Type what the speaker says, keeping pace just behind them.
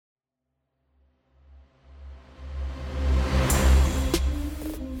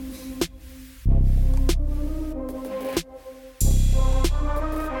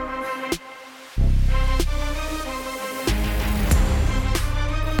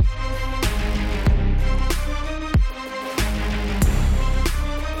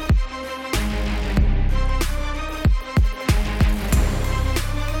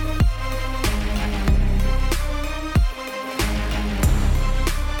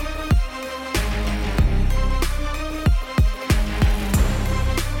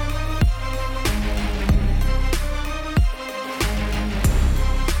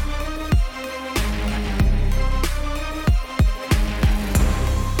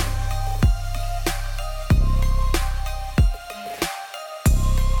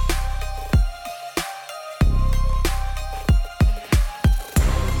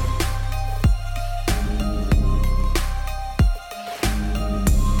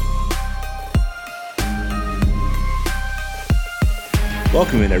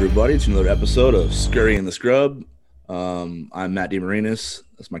Welcome in, everybody, to another episode of Scurry and The Scrub. I'm Matt DeMarinis.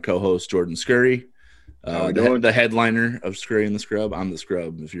 That's my co-host, Jordan Scurry. The headliner of Scurry and The Scrub. I'm the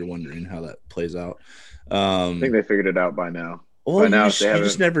Scrub, if you're wondering how that plays out. I think they figured it out by now. Well, you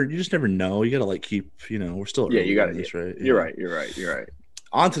just never know. You gotta keep. We're still early. Yeah, you got this, right? You're right.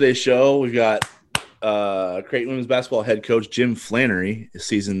 On today's show, we've got Creighton women's basketball head coach Jim Flanery. His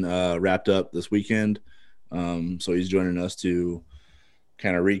season wrapped up this weekend, so he's joining us to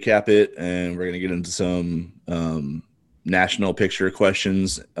kind of recap it, and we're gonna get into some national picture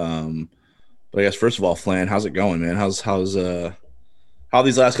questions. But I guess first of all, Flan, how's it going, man? How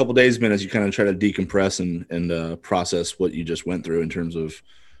these last couple of days been as you kind of try to decompress and process what you just went through in terms of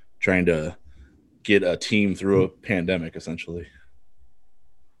trying to get a team through a pandemic, essentially?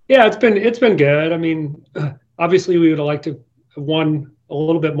 Yeah, it's been good. I mean, obviously we would have liked to have won a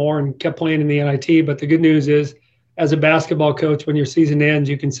little bit more and kept playing in the NIT, but the good news is, as a basketball coach, when your season ends,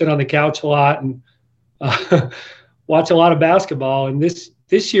 you can sit on the couch a lot and watch a lot of basketball. And this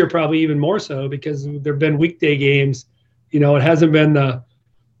year probably even more so because there have been weekday games. It hasn't been the,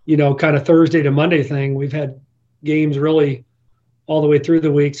 kind of Thursday to Monday thing. We've had games really all the way through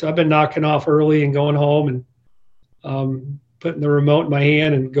the week. So I've been knocking off early and going home and putting the remote in my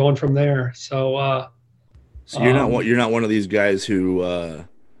hand and going from there. So you're not one of these guys who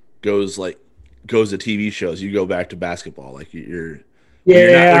goes to TV shows. You go back to basketball. Like when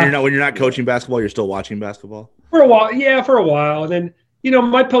you're not coaching basketball, you're still watching basketball for a while. Yeah, for a while. And then,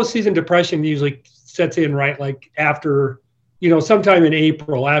 my postseason depression usually sets in right like after, sometime in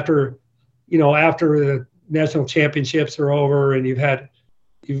April, after the national championships are over and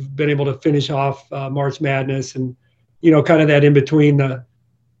you've been able to finish off March Madness and, kind of that in between the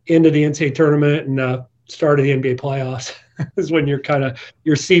end of the NCAA tournament and the start of the NBA playoffs is when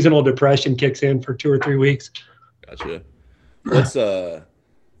your seasonal depression kicks in for 2 or 3 weeks. Gotcha.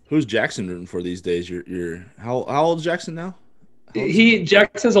 Who's Jackson rooting for these days? How old is Jackson now?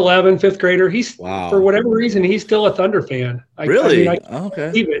 Jackson's 11, fifth grader. He's for whatever reason he's still a Thunder fan. Really? I can't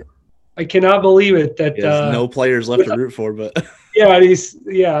believe it. I cannot believe it that no players left to root for, but players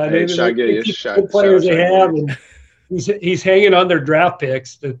they have, and he's hanging on their draft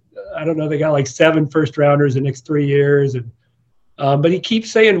picks. That I don't know. They got like 7 first rounders the next 3 years, and but he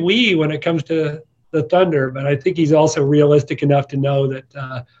keeps saying "we" when it comes to the Thunder. But I think he's also realistic enough to know that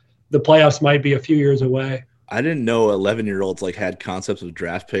the playoffs might be a few years away. I didn't know 11-year-olds had concepts of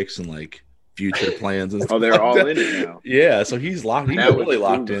draft picks and future plans and stuff. Oh, they're all in it now. Yeah, so he's locked. He's really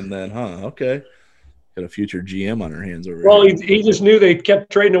locked in then, huh? Okay, got a future GM on our hands over. Well, he just knew they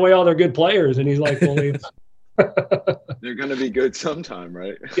kept trading away all their good players, and he's like, well, they're gonna be good sometime,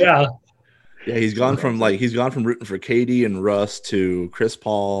 right? Yeah. Yeah, he's gone from rooting for KD and Russ to Chris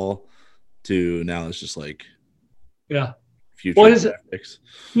Paul to now it's just future picks.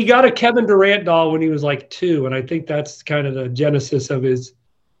 He got a Kevin Durant doll when he was 2, and I think that's kind of the genesis of his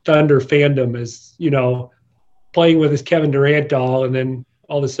Thunder fandom is, playing with his Kevin Durant doll, and then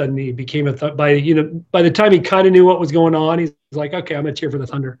all of a sudden he became by the time he kind of knew what was going on, he's like, okay, I'm gonna cheer for the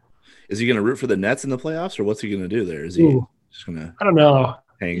Thunder. Is he gonna root for the Nets in the playoffs, or what's he gonna do there? Is he just gonna? I don't know.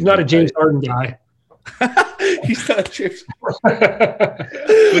 He's not a James Harden guy. He's not a James.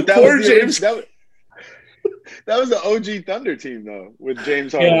 But that was the OG Thunder team though, with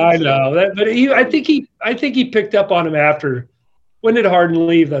James Harden. Yeah, I know that, but I think he picked up on him after. When did Harden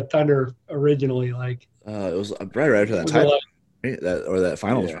leave the Thunder originally? It was right after that title, that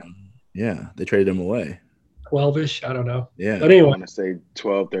finals run. Yeah, they traded him away. 12-ish, I don't know. Yeah, but anyway, I want to say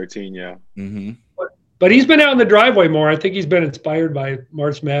 12, 13. Yeah. Mm-hmm. But he's been out in the driveway more. I think he's been inspired by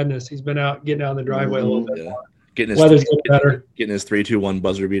March Madness. He's been getting out in the driveway a little bit more. Weather's getting better. Getting his 3-2-1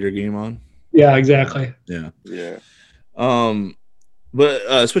 buzzer beater game on. Yeah, exactly. Yeah. Yeah.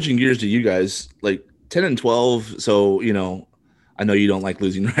 But switching gears to you guys, 10-12. So I know you don't like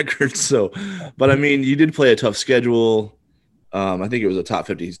losing records. But I mean, you did play a tough schedule. I think it was a top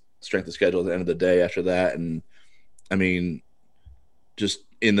 50 strength of schedule at the end of the day after that. And I mean, just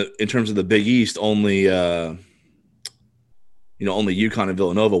in terms of the Big East, only UConn and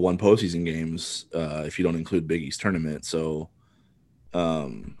Villanova won postseason games if you don't include Big East tournament. So,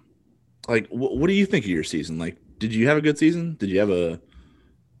 what do you think of your season? Did you have a good season? Did you have a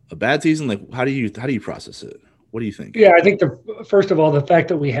bad season? How do you process it? What do you think? Yeah, I think first of all, the fact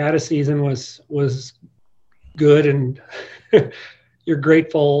that we had a season was good, and you're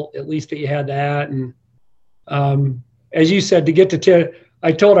grateful at least that you had that. And as you said, to get to 10,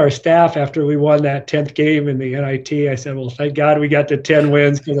 I told our staff after we won that 10th game in the NIT, I said, well, thank God we got to 10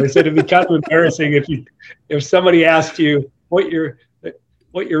 wins, because I said it'd be kind of embarrassing if somebody asked you what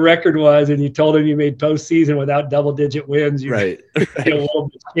what your record was and you told him you made postseason without double-digit wins, you'd Right. be a little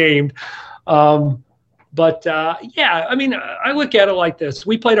bit ashamed. Yeah, I mean, I look at it like this.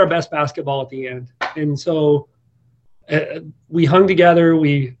 We played our best basketball at the end. And so we hung together.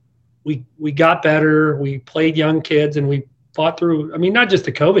 We got better. We played young kids and we fought through. I mean, not just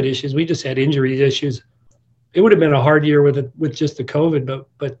the COVID issues. We just had injury issues. It would have been a hard year with just the COVID,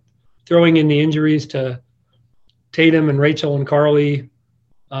 but throwing in the injuries to Tatum and Rachel and Carly,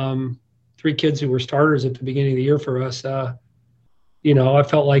 3 kids who were starters at the beginning of the year for us, I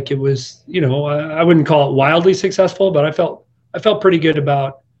felt like it was, I wouldn't call it wildly successful, but I felt pretty good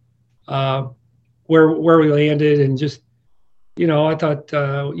about where we landed. And just, I thought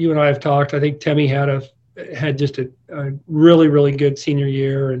you and I have talked. I think Temi had just a really, really good senior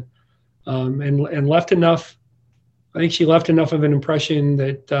year and left enough. I think she left enough of an impression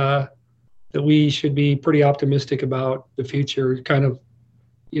that we should be pretty optimistic about the future, kind of,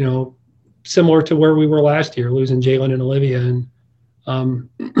 similar to where we were last year, losing Jalen and Olivia. And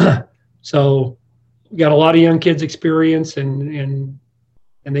so we got a lot of young kids experience and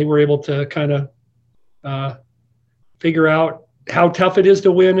they were able to kind of figure out how tough it is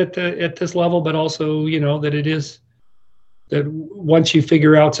to win at this level, but also, that once you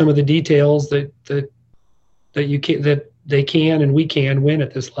figure out some of the details that they can and we can win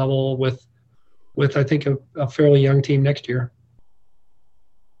at this level with I think a fairly young team next year.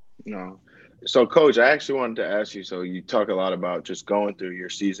 No. So, Coach, I actually wanted to ask you, so you talk a lot about just going through your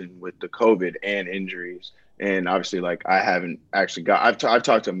season with the COVID and injuries. And obviously, like, I haven't actually I've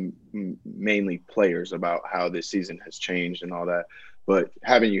talked to mainly players about how this season has changed and all that. But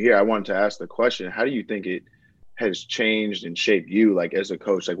having you here, I wanted to ask the question, how do you think it has changed and shaped you, like, as a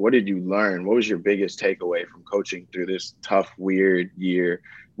coach? Like, what did you learn? What was your biggest takeaway from coaching through this tough, weird year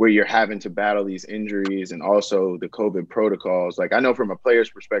where you're having to battle these injuries and also the COVID protocols? Like, I know from a player's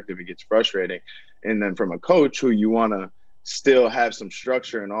perspective, it gets frustrating. And then from a coach who you want to still have some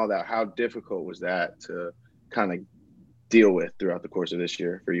structure and all that, how difficult was that to kind of deal with throughout the course of this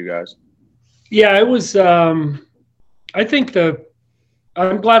year for you guys? Yeah, it was, I think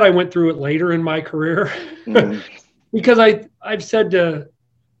I'm glad I went through it later in my career because I've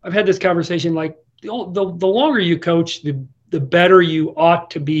had this conversation, like the longer you coach, the better you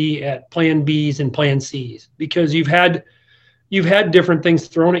ought to be at plan Bs and plan Cs, because you've had different things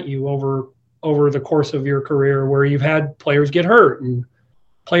thrown at you over the course of your career, where you've had players get hurt and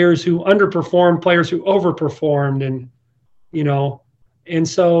players who underperformed, players who overperformed, and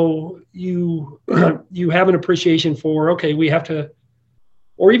so you have an appreciation for, okay, we have to,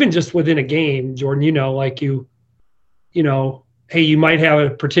 or even just within a game, Jordan, hey, you might have a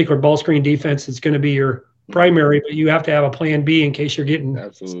particular ball screen defense that's going to be your primary, but you have to have a plan B in case you're getting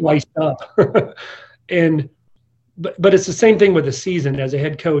sliced up. But it's the same thing with the season. As a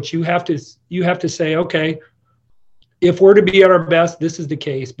head coach, you have to say, okay, if we're to be at our best, this is the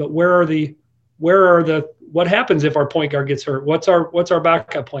case. But what happens if our point guard gets hurt? What's our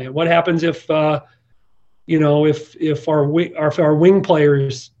backup plan? What happens if if our wing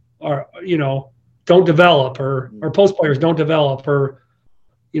players don't develop, or our post players don't develop, or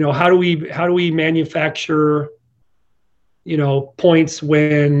how do we manufacture points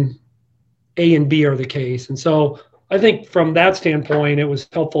when A and B are the case? And so I think from that standpoint, it was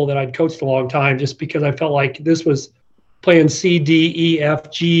helpful that I'd coached a long time, just because I felt like this was playing C, D, E,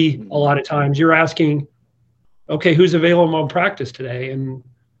 F, G. A lot of times you're asking, okay, who's available on practice today? And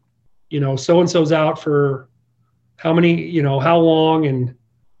so-and-so's out for how many, how long?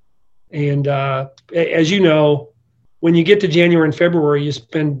 And as you know, when you get to January and February, you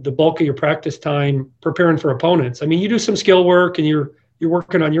spend the bulk of your practice time preparing for opponents. I mean, you do some skill work and you're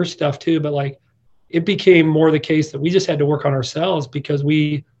working on your stuff too, but like, it became more the case that we just had to work on ourselves, because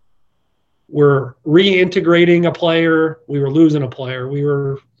we were reintegrating a player, we were losing a player, we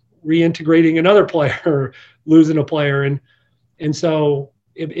were reintegrating another player, losing a player. And so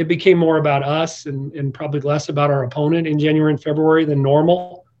it became more about us and probably less about our opponent in January and February than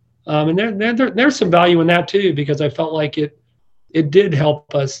normal. And there's some value in that too, because I felt like it did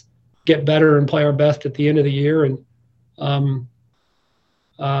help us get better and play our best at the end of the year. And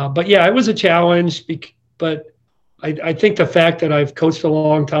but yeah, it was a challenge. But I think the fact that I've coached a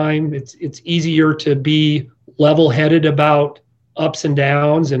long time, it's easier to be level-headed about ups and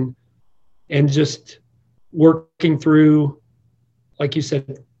downs and just working through, like you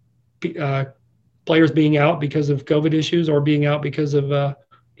said, players being out because of COVID issues or being out because of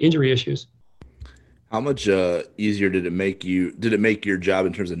injury issues. How much easier did it make your job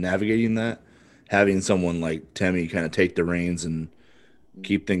in terms of navigating that, having someone like Temi kind of take the reins and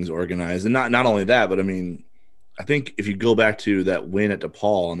keep things organized? And not only that, but I mean, I think if you go back to that win at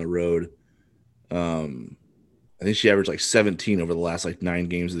DePaul on the road, I think she averaged like 17 over the last like 9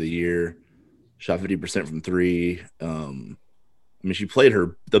 games of the year, shot 50% from 3. I mean, she played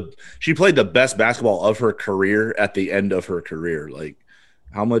the best basketball of her career at the end of her career. Like,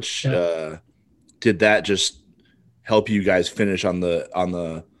 how much did that just help you guys finish on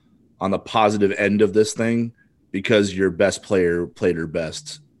the positive end of this thing because your best player played her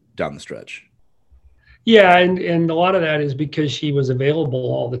best down the stretch? Yeah, and a lot of that is because she was available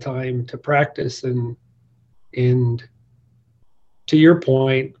all the time to practice, and to your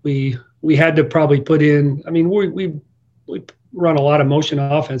point, we had to probably put in. I mean, we run a lot of motion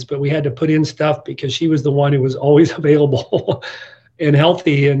offense, but we had to put in stuff because she was the one who was always available and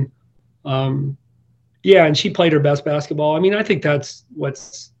healthy, and and she played her best basketball. I mean, I think that's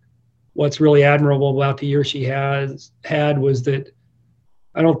what's really admirable about the year she had was that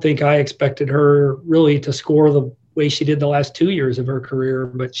I don't think I expected her really to score the way she did the last 2 years of her career,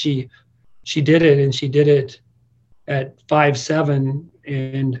 but she did it, and she did it at 5'7",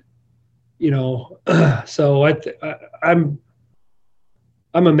 and so I'm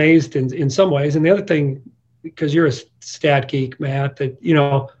amazed in some ways. And the other thing, because you're a stat geek, Matt, that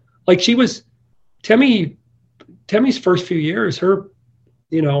like she was Temi's first few years, her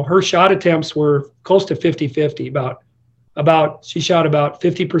shot attempts were close to 50-50, she shot about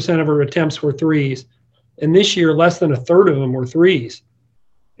 50% of her attempts were threes. And this year, less than a third of them were threes.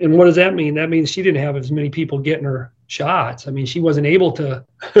 And what does that mean? That means she didn't have as many people getting her shots. I mean, she wasn't able to,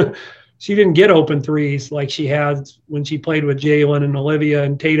 she didn't get open threes like she had when she played with Jalen and Olivia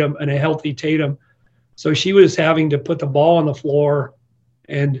and Tatum and a healthy Tatum. So she was having to put the ball on the floor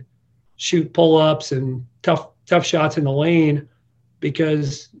and shoot pull-ups and tough shots in the lane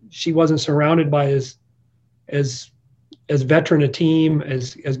because she wasn't surrounded by as veteran a team,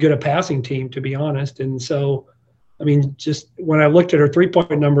 as good a passing team, to be honest. And so, I mean, just when I looked at her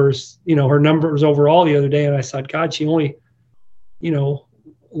 3-point numbers, her numbers overall the other day, and I thought, God, she only,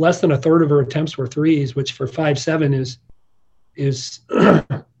 less than a third of her attempts were threes, which for 5'7" is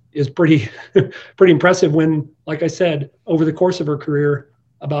pretty impressive when, like I said, over the course of her career,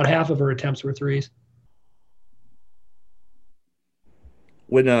 about half of her attempts were threes.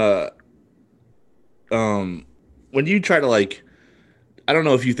 When you try to, like, I don't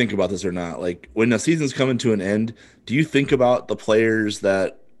know if you think about this or not, like when the season's coming to an end, do you think about the players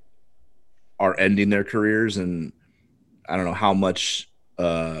that are ending their careers and I don't know how much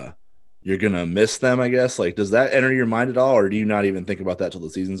you're going to miss them, I guess? Like, does that enter your mind at all, or do you not even think about that till the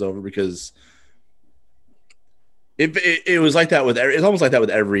season's over? Because it was like that it's almost like that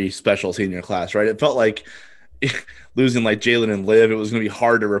with every special senior class, right? It felt like losing like Jalen and Liv, it was going to be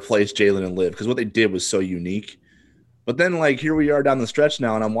hard to replace Jalen and Liv because what they did was so unique. But then, like, here we are down the stretch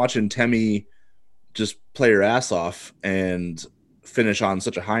now, and I'm watching Temi just play her ass off and finish on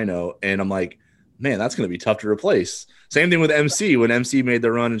such a high note. And I'm like, man, that's going to be tough to replace. Same thing with MC. When MC made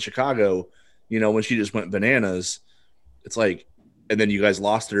the run in Chicago, when she just went bananas, it's like, and then you guys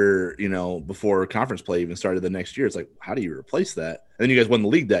lost her, before conference play even started the next year. It's like, how do you replace that? And then you guys won the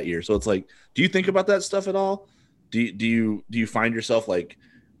league that year. So it's like, do you think about that stuff at all? Do you find yourself like,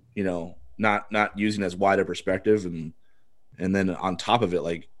 not using as wide a perspective, and then on top of it,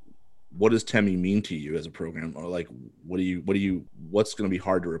 like, what does Temi mean to you as a program, or like, what's going to be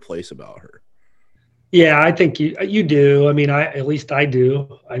hard to replace about her? Yeah, I think you do. I mean, at least I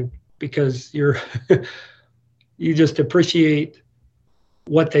do. Because you just appreciate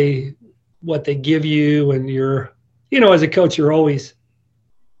what they give you, and you're, as a coach, you're always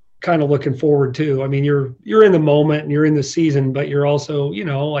kind of looking forward to. I mean, you're in the moment and you're in the season, but you're also,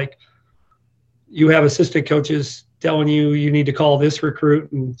 like, you have assistant coaches telling you need to call this recruit.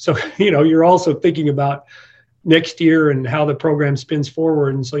 And so, you're also thinking about next year and how the program spins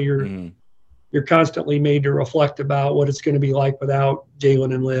forward. And so you're constantly made to reflect about what it's going to be like without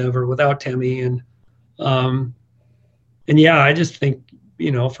Jalen and Liv or without Temi. And yeah, I just think,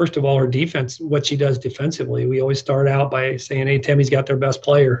 first of all, her defense, what she does defensively, we always start out by saying, hey, Temi's got their best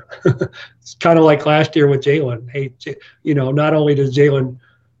player. It's kind of like last year with Jalen. Hey, not only does Jalen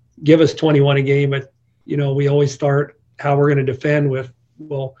give us 21 a game, but, we always start how we're going to defend with,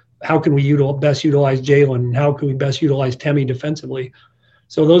 well, how can we best utilize Jalen, and how can we best utilize Temi defensively?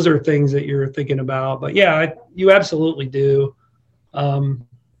 So those are things that you're thinking about. But yeah, you absolutely do. And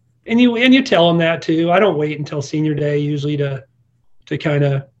you tell them that too. I don't wait until senior day usually to kind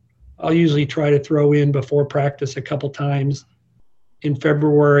of, I'll usually try to throw in before practice a couple times in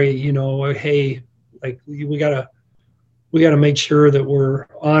February, hey, like we gotta make sure that we're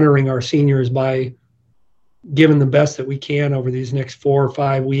honoring our seniors by giving the best that we can over these next 4 or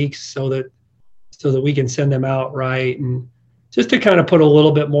 5 weeks, so that so that we can send them out right, and just to kind of put a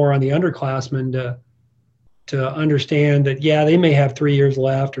little bit more on the underclassmen to understand that, yeah, they may have 3 years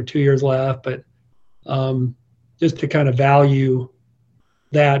left or 2 years left, but just to kind of value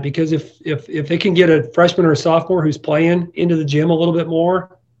that, because if they can get a freshman or a sophomore who's playing into the gym a little bit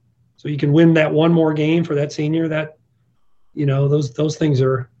more, so you can win that one more game for that senior, that, you know, those things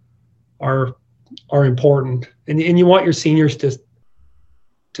are important, and you want your seniors to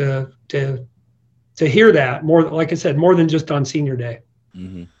hear that more, like I said, more than just on senior day.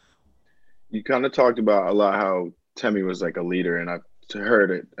 Mm-hmm. You kind of talked about a lot how Temi was like a leader, and I've heard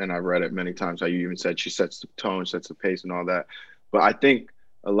it and I've read it many times how you even said she sets the tone, sets the pace and all that. But I think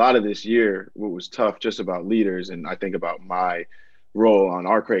a lot of this year, what was tough just about leaders, and I think about my role on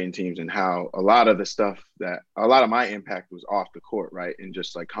our Creighton teams and how a lot of my impact was off the court, right? And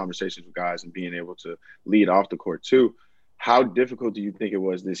just like conversations with guys and being able to lead off the court too. How difficult do you think it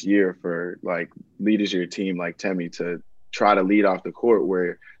was this year for like leaders of your team like Temi to try to lead off the court,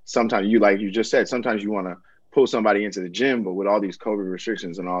 where sometimes like you just said, sometimes you want to pull somebody into the gym, but with all these COVID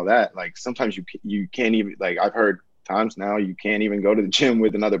restrictions and all that, like sometimes you can't even, like I've heard times now you can't even go to the gym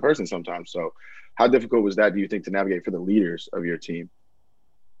with another person sometimes. So how difficult was that, do you think, to navigate for the leaders of your team?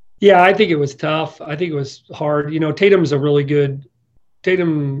 Yeah, I think it was tough. I think it was hard. You know, Tatum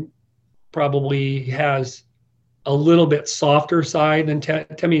probably has a little bit softer side than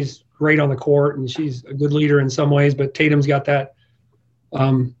Temi's great on the court, and she's a good leader in some ways, but Tatum's got that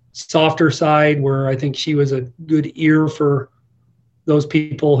softer side where I think she was a good ear for those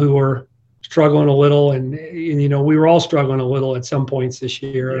people who were struggling a little, and you know, we were all struggling a little at some points this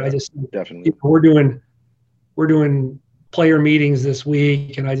year. Yeah, and I just definitely, you know, we're doing player meetings this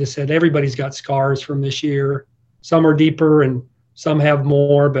week, and I just said everybody's got scars from this year. Some are deeper and some have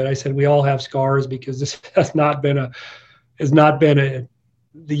more, but I said we all have scars because this has not been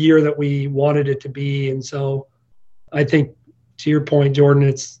the year that we wanted it to be. And so I think, to your point,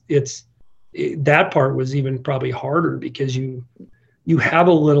 Jordan, that part was even probably harder because you have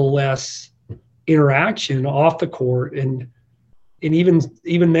a little less interaction off the court, and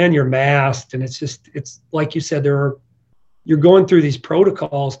even then you're masked, and it's like you said, you're going through these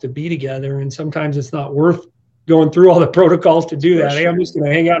protocols to be together, and sometimes it's not worth going through all the protocols to do that. Hey, I'm just going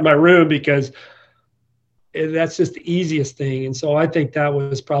to hang out in my room because that's just the easiest thing. And so I think that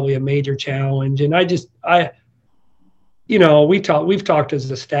was probably a major challenge. And you know, we've talked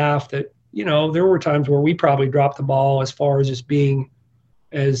as a staff that, you know, there were times where we probably dropped the ball as far as just being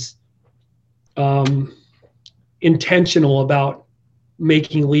as intentional about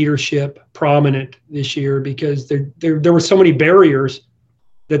making leadership prominent this year, because there were so many barriers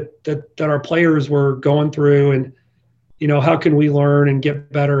that our players were going through, and you know, how can we learn and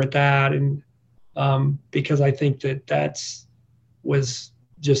get better at that? And because I think that was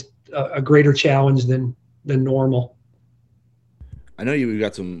just a greater challenge than normal. I know we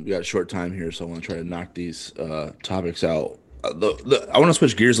got a short time here, so I want to try to knock these topics out. I want to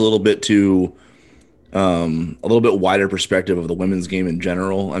switch gears a little bit to a little bit wider perspective of the women's game in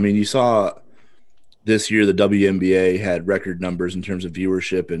general. I mean, you saw this year the WNBA had record numbers in terms of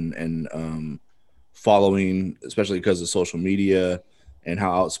viewership and following, especially because of social media and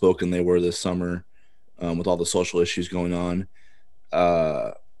how outspoken they were this summer with all the social issues going on.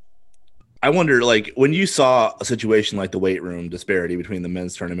 I wonder, like, when you saw a situation like the weight room disparity between the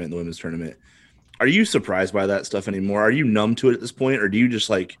men's tournament and the women's tournament, are you surprised by that stuff anymore? Are you numb to it at this point, or do you just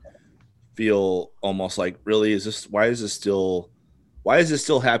like feel almost like, really, why is this still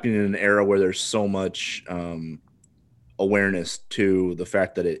happening in an era where there's so much awareness to the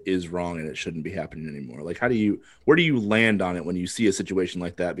fact that it is wrong and it shouldn't be happening anymore? Like, where do you land on it when you see a situation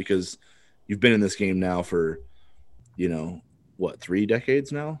like that? Because you've been in this game now for, you know, what, 3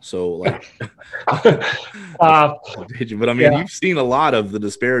 decades now? So like, but I mean, You've seen a lot of the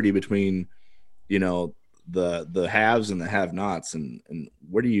disparity between, you know, the haves and the have-nots, and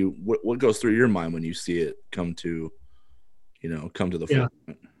what goes through your mind when you see it come to the forefront?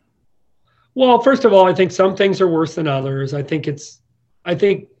 Well, first of all, I think some things are worse than others. I think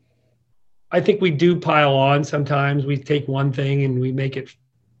we do pile on sometimes. We take one thing and we make it,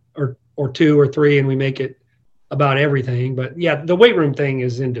 or two or three, and we make it about everything. But yeah, the weight room thing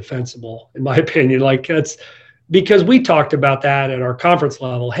is indefensible, in my opinion. Like, that's because we talked about that at our conference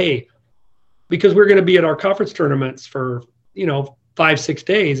level. Hey, because we're going to be at our conference tournaments for, 5-6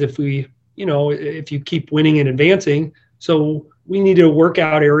 days if you keep winning and advancing. So we need a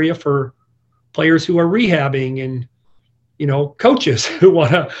workout area for players who are rehabbing, and coaches who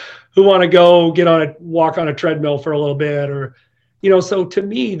want to go walk on a treadmill for a little bit, or so to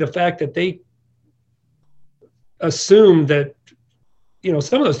me, the fact that they assume that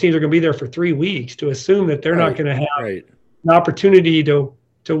some of those teams are going to be there for 3 weeks. To assume that they're not going to have an opportunity to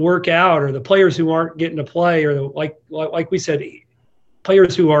work out, or the players who aren't getting to play, or like we said,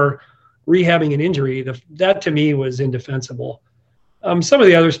 players who are rehabbing an injury, that to me was indefensible. Some of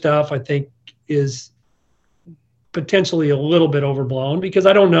the other stuff I think is potentially a little bit overblown, because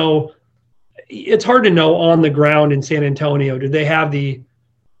I don't know. It's hard to know on the ground in San Antonio. Do they have the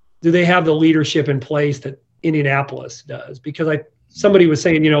leadership in place that Indianapolis does? Because somebody was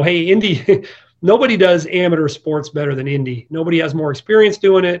saying, hey, Indy, nobody does amateur sports better than Indy. Nobody has more experience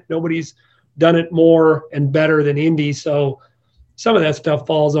doing it. Nobody's done it more and better than Indy. So some of that stuff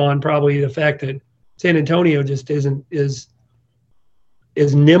falls on probably the fact that San Antonio just is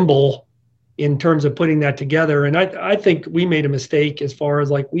nimble in terms of putting that together. And I think we made a mistake as far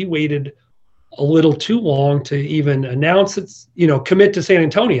as we waited a little too long to even announce it's, commit to San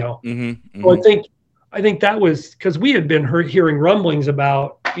Antonio. Mm-hmm, mm-hmm. So I think that was because we had been hearing rumblings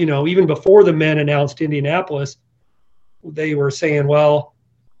about, even before the men announced Indianapolis, they were saying, well,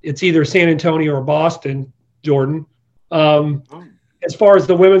 it's either San Antonio or Boston, Jordan. As far as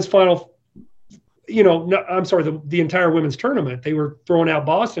the women's final, the entire women's tournament, they were throwing out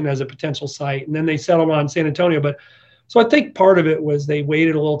Boston as a potential site, and then they settled on San Antonio. But so I think part of it was they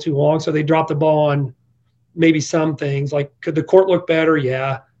waited a little too long, so they dropped the ball on maybe some things. Like, could the court look better?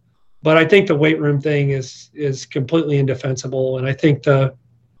 Yeah. But I think the weight room thing is completely indefensible. And I think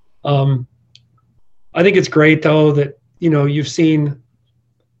I think it's great though that, you've seen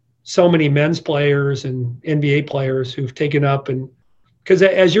so many men's players and NBA players who've taken up, and because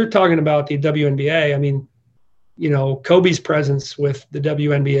as you're talking about the WNBA, I mean, Kobe's presence with the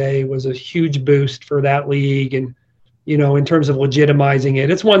WNBA was a huge boost for that league. And, in terms of legitimizing it,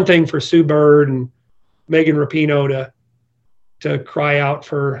 it's one thing for Sue Bird and Megan Rapinoe to cry out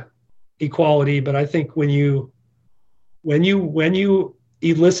for equality. But I think when you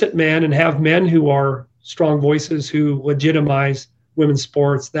elicit men and have men who are strong voices who legitimize women's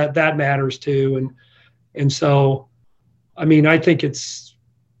sports, that matters too. And so, I mean, I think it's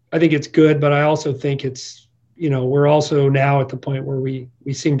good, but I also think it's, we're also now at the point where we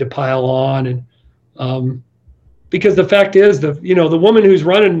seem to pile on, and because the fact is the woman who's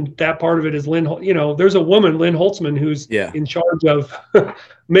running that part of it is Lynn, there's a woman, Lynn Holtzman, who's in charge of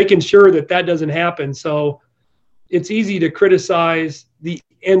making sure that doesn't happen. So it's easy to criticize the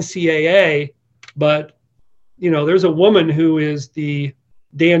NCAA, but there's a woman who is the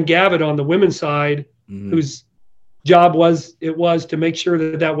Dan Gavitt on the women's side, whose job was to make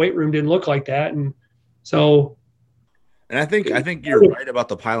sure that weight room didn't look like that. And so, and I think you're right about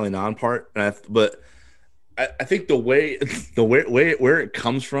the piling on part, but I think the way where it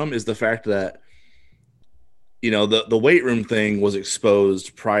comes from is the fact that the weight room thing was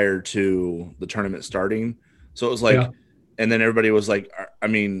exposed prior to the tournament starting. So it was and then everybody was like, I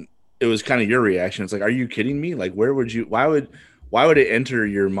mean, it was kind of your reaction. It's like, are you kidding me? Like, why would it enter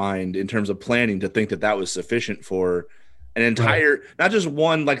your mind in terms of planning to think that was sufficient for an entire, not just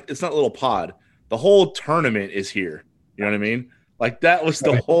one, like it's not a little pod. The whole tournament is here. You know what I mean? Like that was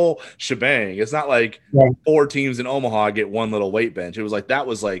the whole shebang. It's not like 4 teams in Omaha get one little weight bench. It was like, that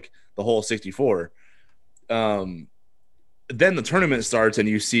was like the whole 64. Then the tournament starts and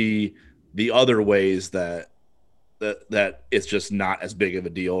you see the other ways that it's just not as big of a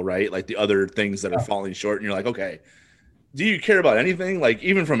deal, right? Like the other things that are falling short, and you're like, okay, do you care about anything? Like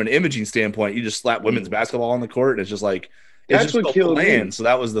even from an imaging standpoint, you just slap women's basketball on the court, and it's just like it's just what killed me. So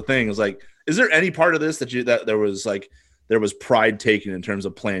that was the thing. It was like, is there any part of this that there was pride taken in terms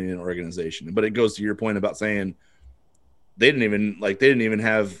of planning and organization? But it goes to your point about saying they didn't even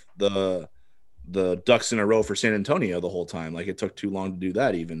have the ducks in a row for San Antonio the whole time. Like it took too long to do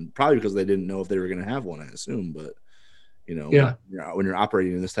that, even probably because they didn't know if they were going to have one, I assume. But when you're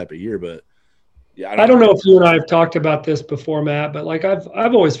operating in this type of year, but I don't know if you and I have talked about this before, Matt, but like I've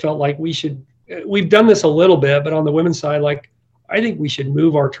always felt like we've done this a little bit, but on the women's side, like I think we should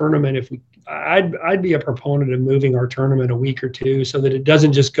move our tournament I'd be a proponent of moving our tournament a week or two so that it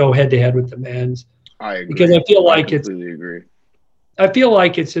doesn't just go head to head with the men's. I agree. Because I feel like agree. I feel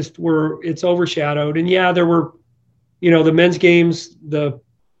like it's just it's overshadowed. And there were, the men's games, the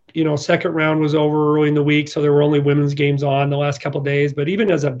second round was over early in the week, so there were only women's games on the last couple of days. But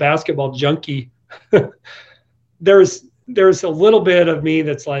even as a basketball junkie, there's a little bit of me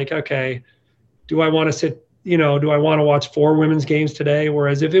that's like, okay, do I want to sit? Do I want to watch 4 women's games today?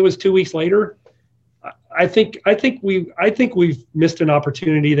 Whereas if it was 2 weeks later, I think we've missed an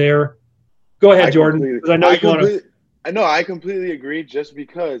opportunity there. Go ahead, Jordan. Because I know you want to. I know, I completely agree, just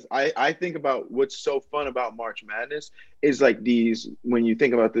because I think about what's so fun about March Madness is like these, when you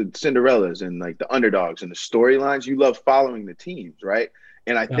think about the Cinderellas and like the underdogs and the storylines, you love following the teams, right?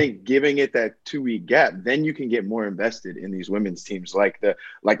 And I think giving it that 2 week gap, then you can get more invested in these women's teams. Like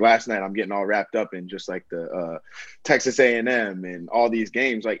last night, I'm getting all wrapped up in just like the Texas A&M and all these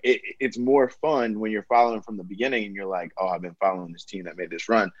games. Like it's more fun when you're following from the beginning and you're like, oh, I've been following this team that made this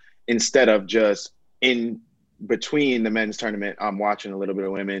run, instead of just in between the men's tournament, I'm watching a little bit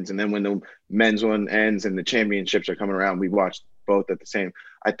of women's, and then when the men's one ends and the championships are coming around, we watch both at the same.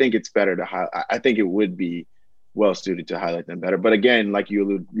 I think it's better to I think it would be well suited to highlight them better. But again, like you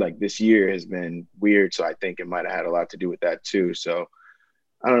allude, like this year has been weird, so I think it might have had a lot to do with that too. So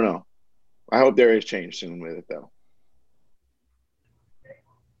I don't know. I hope there is change soon with it, though.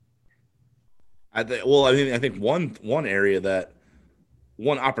 I think one area that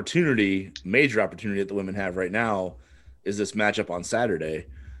one opportunity, major opportunity that the women have right now is this matchup on Saturday.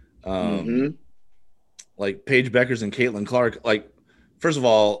 Like Paige Bueckers and Caitlin Clark. Like, first of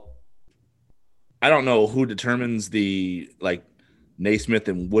all, I don't know who determines the like Naismith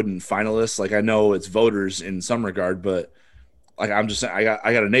and Wooden finalists. Like, I know it's voters in some regard, but like I'm just saying,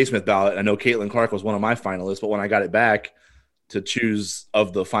 I got a Naismith ballot. I know Caitlin Clark was one of my finalists, but when I got it back to choose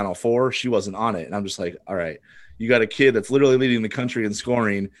of the final four, she wasn't on it, and I'm just like, all right. You got a kid that's literally leading the country in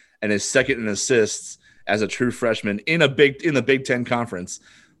scoring and is second in assists as a true freshman in the Big Ten conference.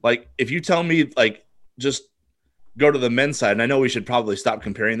 Like, if you tell me, like, just go to the men's side, and I know we should probably stop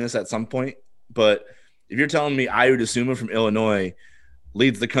comparing this at some point, but if you're telling me Ayo Dosunmu from Illinois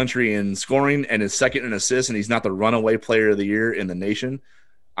leads the country in scoring and is second in assists and he's not the runaway player of the year in the nation,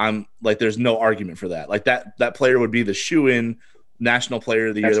 I'm like, there's no argument for that. Like, that player would be the shoe-in National Player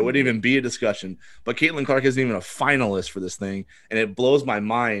of the Year. There wouldn't even be a discussion. But Caitlin Clark isn't even a finalist for this thing, and it blows my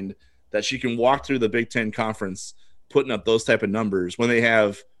mind that she can walk through the Big Ten Conference putting up those type of numbers when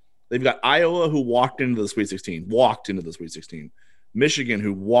they've got Iowa, who walked into the Sweet 16, Michigan,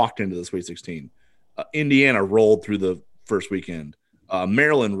 who walked into the Sweet 16, Indiana rolled through the first weekend,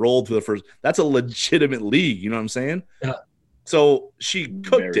 Maryland rolled through the first. That's a legitimate league, you know what I'm saying? Yeah. So she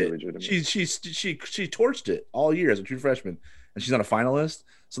cooked it. She torched it all year as a true freshman, and she's not a finalist.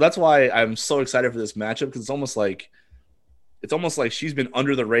 So that's why I'm so excited for this matchup, because it's almost like she's been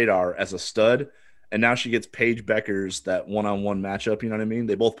under the radar as a stud, and now she gets Paige Bueckers, that one-on-one matchup. You know what I mean?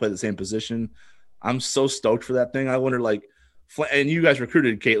 They both play the same position. I'm so stoked for that thing. I wonder, like, and you guys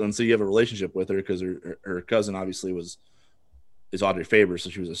recruited Caitlin, so you have a relationship with her because her cousin obviously is Audrey Faber, so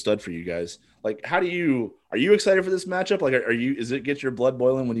she was a stud for you guys. Like, are you excited for this matchup? Like, is it get your blood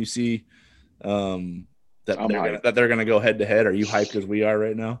boiling when you see that they're gonna go head to head? Are you hyped as we are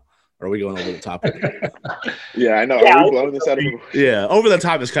right now? Or are we going over the top? Yeah, I know. Yeah, are we blowing this out of? Yeah, over the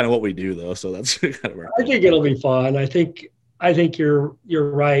top is kind of what we do, though. So that's kind of. I think it'll be fun. I think you're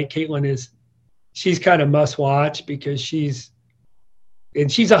right. Caitlin she's kind of must watch because she's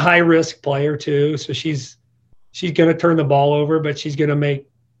a high risk player too. So she's going to turn the ball over, but she's going to make,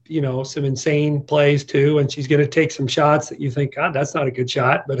 some insane plays too. And she's going to take some shots that you think, God, that's not a good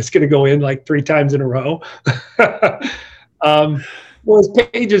shot, but it's going to go in like 3 times in a row. Whereas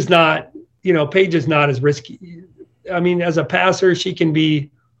Paige is not as risky. I mean, as a passer, she can be,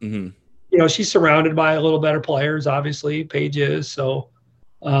 she's surrounded by a little better players, obviously. Paige is. So,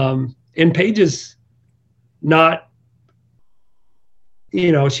 and Paige is not,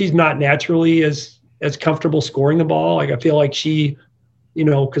 she's not naturally as comfortable scoring the ball. Like, I feel like she,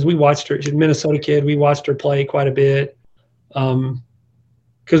 because we watched her, she's a Minnesota kid. We watched her play quite a bit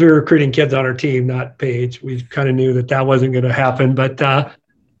because we were recruiting kids on our team, not Paige. We kind of knew that wasn't going to happen. But,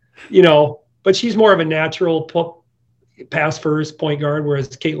 but she's more of a natural pass first point guard, whereas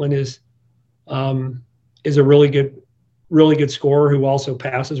Caitlin is a really good scorer who also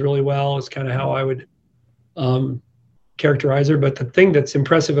passes really well. Is kind of how I would characterize her. But the thing that's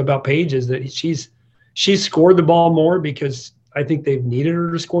impressive about Paige is that she's scored the ball more because I think they've needed her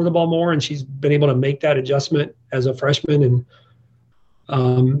to score the ball more, and she's been able to make that adjustment as a freshman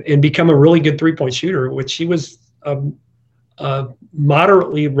and become a really good 3-point shooter, which she was a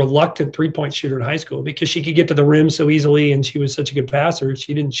moderately reluctant 3-point shooter in high school because she could get to the rim so easily and she was such a good passer.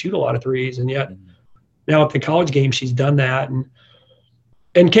 She didn't shoot a lot of threes, and yet now at the college game she's done that. And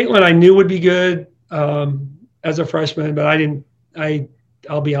Caitlin I knew would be good as a freshman, but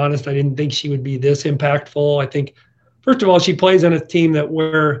I'll be honest, I didn't think she would be this impactful. I think, first of all, she plays on a team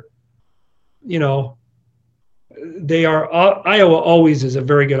where Iowa always is a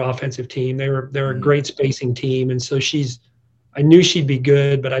very good offensive team. They're a great spacing team. And so I knew she'd be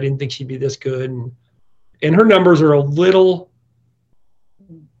good, but I didn't think she'd be this good. And her numbers are a little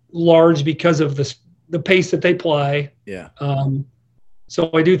large because of the pace that they play. Yeah. So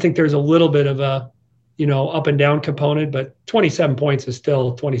I do think there's a little bit of a, up and down component, but 27 points is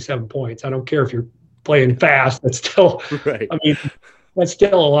still 27 points. I don't care if you're playing fast. That's still, right. I mean, that's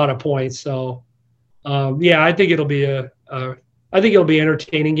still a lot of points. So, I think it'll be an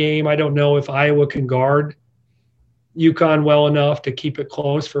entertaining game. I don't know if Iowa can guard UConn well enough to keep it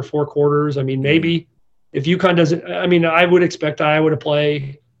close for 4 quarters. I mean, maybe if UConn doesn't, I would expect Iowa to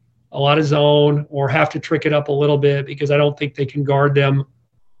play a lot of zone or have to trick it up a little bit, because I don't think they can guard them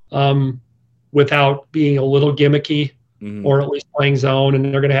without being a little gimmicky, or at least playing zone. And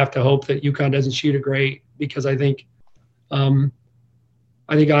they're going to have to hope that UConn doesn't shoot it great, because I think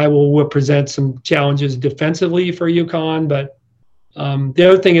Iowa will present some challenges defensively for UConn. But the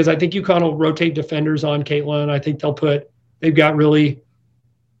other thing is, I think UConn will rotate defenders on Caitlin. I think they've got really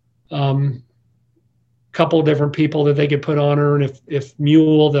couple of different people that they could put on her. And if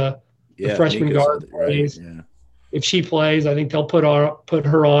Mule, the freshman guard, plays, if she plays, I think they'll put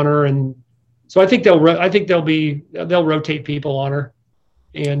her on her. And so I think they'll rotate people on her.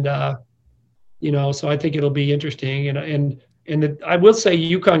 And, so I think it'll be interesting. And I will say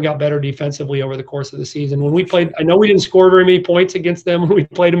UConn got better defensively over the course of the season. When we played, I know we didn't score very many points against them when we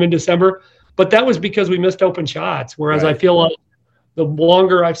played them in December, but that was because we missed open shots. Whereas I feel like the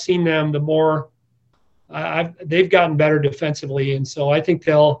longer I've seen them, the more they've gotten better defensively. And so I think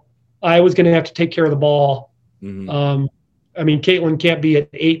Iowa's going to have to take care of the ball. Caitlin can't be at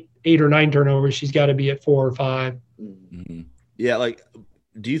eight or 9 turnovers. She's got to be at 4 or 5. Yeah.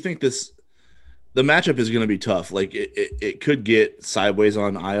 Do you think the matchup is going to be tough? It could get sideways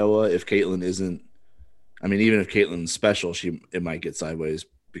on Iowa if Caitlin isn't. Even if Caitlin's special, it might get sideways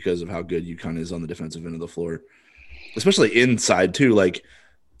because of how good UConn is on the defensive end of the floor, especially inside too.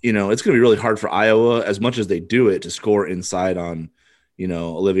 It's going to be really hard for Iowa, as much as they do it, to score inside on,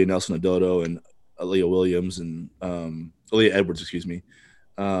 Olivia Nelson-Ododo and Aaliyah Williams and Aaliyah Edwards, excuse me.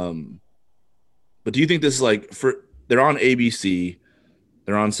 But do you think this is they're on ABC,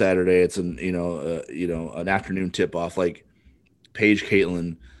 they're on Saturday. It's an afternoon tip off, Paige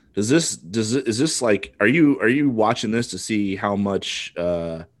Caitlin. Is this are you watching this to see how much,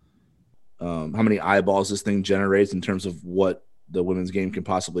 how many eyeballs this thing generates in terms of what the women's game can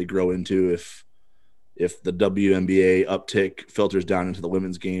possibly grow into if the WNBA uptick filters down into the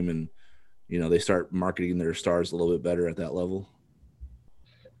women's game and, they start marketing their stars a little bit better at that level?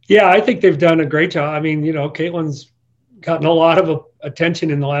 Yeah, I think they've done a great job. Caitlin's gotten a lot of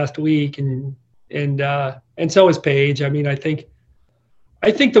attention in the last week, and so has Paige. I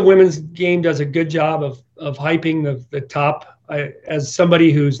think the women's game does a good job of hyping the top. As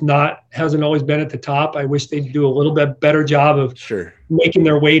somebody who's hasn't always been at the top, I wish they'd do a little bit better job of making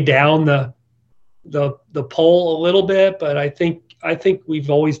their way down the pole a little bit. But I think we've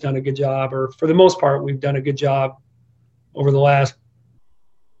always done a good job, or for the most part, we've done a good job over the last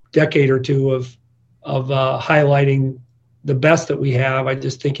decade or two of highlighting the best that we have. I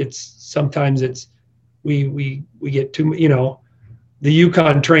just think sometimes we get too, the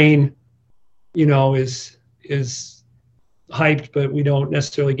UConn train, is hyped, but we don't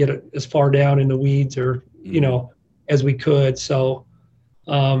necessarily get it as far down in the weeds or as we could. So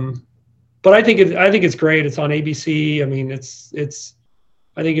but I think it's great. It's on ABC.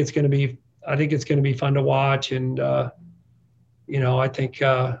 I think it's going to be fun to watch. And I think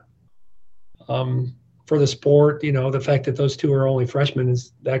for the sport, the fact that those two are only freshmen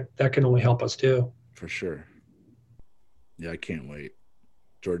is that can only help us too. For sure. Yeah, I can't wait.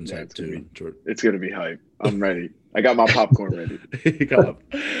 Jordan's hyped too. It's going to be hype. I'm ready. I got my popcorn ready.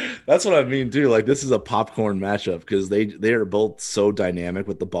 That's what I mean too. This is a popcorn matchup because they are both so dynamic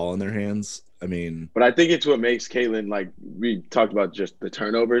with the ball in their hands. But I think it's what makes Caitlin, we talked about just the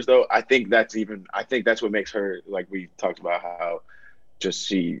turnovers though. I think that's what makes her, we talked about how just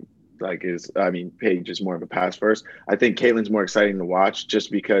she Paige is more of a pass first. I think Caitlin's more exciting to watch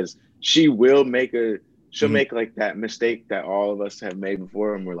just because she will make make that mistake that all of us have made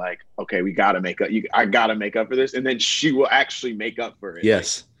before, and we're like, okay, we gotta make up. I gotta make up for this, and then she will actually make up for it.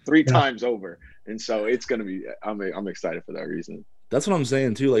 Yes, 3 times over, and so it's gonna be. I'm excited for that reason. That's what I'm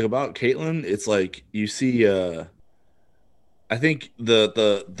saying too. About Caitlin, it's you see. I think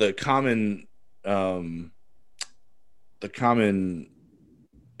the common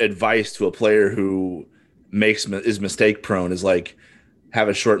advice to a player who is mistake prone is have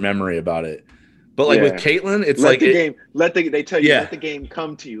a short memory about it. But with Caitlin, it's they tell you, let the game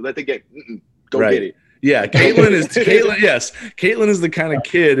come to you. Let the game go get it. Yeah, Caitlin is the kind of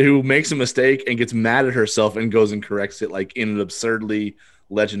kid who makes a mistake and gets mad at herself and goes and corrects it in an absurdly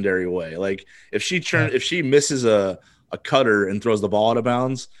legendary way. If she misses a cutter and throws the ball out of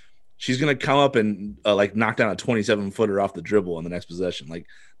bounds, she's going to come up and like knock down a 27-footer off the dribble on the next possession. Like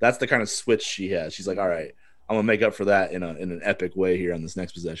that's the kind of switch she has. She's like, all right, I'm going to make up for that in an epic way here on this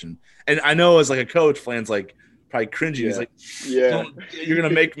next possession. And I know as like a coach, Flan's like probably cringy. Yeah. He's like, you're going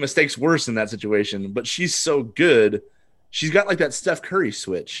to make mistakes worse in that situation. But she's so good. She's got like that Steph Curry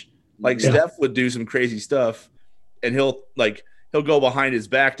switch. Like Steph would do some crazy stuff and he'll go behind his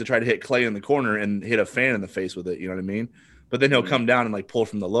back to try to hit Clay in the corner and hit a fan in the face with it. You know what I mean? But then he'll come down and like pull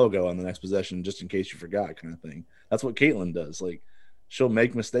from the logo on the next possession just in case you forgot, kind of thing. That's what Caitlin does. Like she'll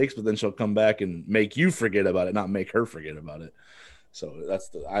make mistakes, but then she'll come back and make you forget about it, not make her forget about it. So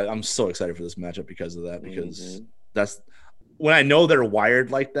I'm so excited for this matchup because of that, because that's when I know they're wired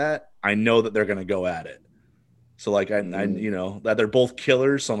like that, I know that they're going to go at it. So like I you know that they're both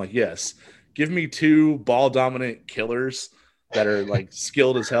killers. So I'm like, yes, give me two ball dominant killers that are like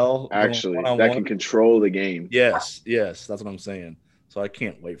skilled as hell. Actually, that can control the game. Yes, that's what I'm saying. So I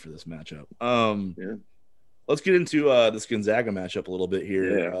can't wait for this matchup. Let's get into this Gonzaga matchup a little bit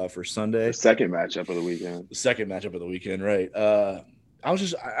here for Sunday. The second matchup of the weekend. Right. I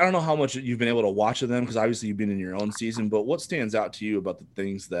don't know how much you've been able to watch of them because obviously you've been in your own season, but what stands out to you about the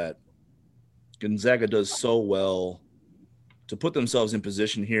things that Gonzaga does so well to put themselves in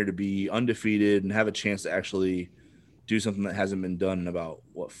position here to be undefeated and have a chance to actually do something that hasn't been done in about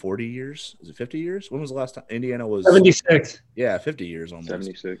 40 years? Is it 50 years? When was the last time Indiana was 76? Yeah, 50 years almost.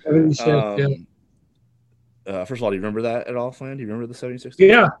 76. First of all, do you remember that at all, Flan? Do you remember the 76?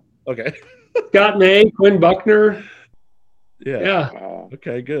 Yeah. Okay. Scott May, Quinn Bueckner. Yeah. Wow.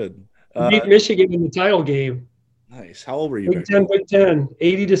 Okay, good. Beat Michigan in the title game. Nice. How old were you? Big 10,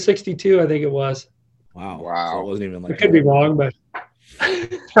 80-62, I think it was. Wow. So it wasn't even like. I could be wrong, but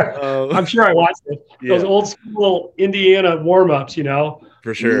I'm sure I watched it. Those old school Indiana warm-ups, you know.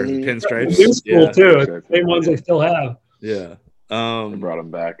 For sure. Pinstripes. New school, too. Same ones they still have. Yeah. They brought them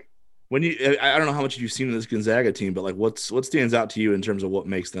back. I don't know how much you've seen of this Gonzaga team, but like what stands out to you in terms of what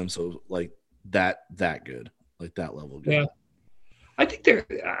makes them so like that good, like that level good? Yeah. I think they're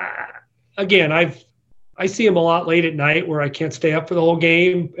again, I see them a lot late at night where I can't stay up for the whole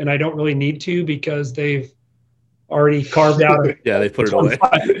game, and I don't really need to because they've already carved out. They put it away.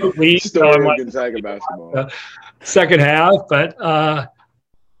 Lead, so I'm like, Gonzaga basketball. Second half, but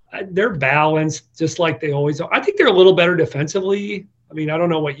they're balanced just like they always are. I think they're a little better defensively. I mean, I don't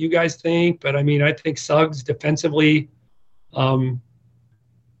know what you guys think, but I mean, I think Suggs defensively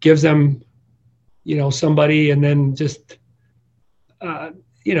gives them, somebody, and then just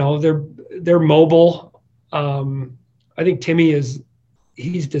they're mobile. I think Temi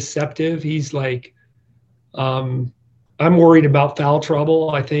he's deceptive. He's like, I'm worried about foul trouble,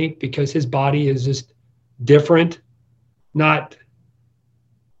 I think, because his body is just different. Not,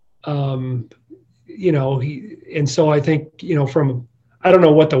 and so I think, I don't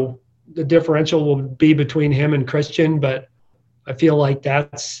know what the differential will be between him and Christian, but I feel like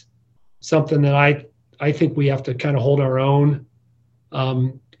that's something that I think we have to kind of hold our own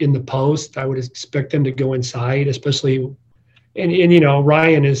in the post. I would expect them to go inside, especially, and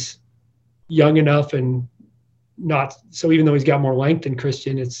Ryan is young enough and not, so even though he's got more length than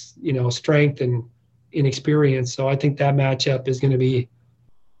Christian, it's, strength and inexperience. So I think that matchup is going to be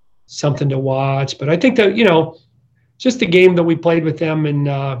something to watch. But I think that, just the game that we played with them in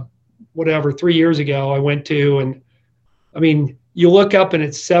 3 years ago I went to, and I mean, you look up and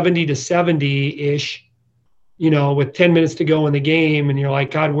it's 70-70-ish, with 10 minutes to go in the game, and you're like,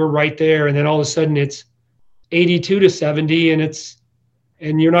 God, we're right there. And then all of a sudden it's 82-70,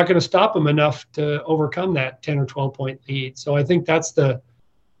 and you're not going to stop them enough to overcome that 10 or 12 point lead. So I think that's the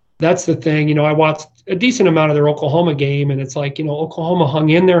thing. I watched a decent amount of their Oklahoma game, and it's like, Oklahoma hung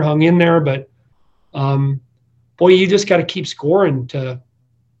in there, but boy, you just got to keep scoring to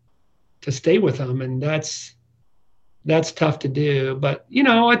stay with them, and that's tough to do. But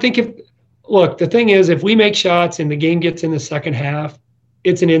I think the thing is, if we make shots and the game gets in the second half,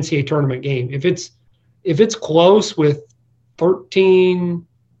 it's an NCAA tournament game. If it's close with 13,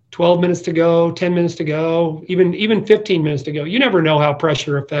 12 minutes to go, 10 minutes to go, even 15 minutes to go, you never know how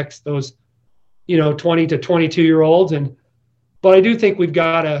pressure affects those 20 to 22-year-olds. But I do think we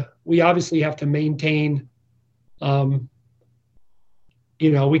obviously have to maintain. We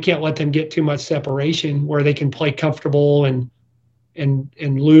can't let them get too much separation where they can play comfortable and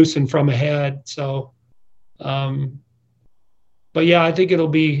loose and from ahead. So, but yeah, I think it'll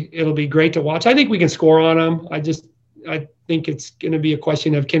be great to watch. I think we can score on them. I think it's going to be a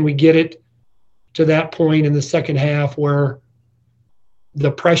question of, can we get it to that point in the second half where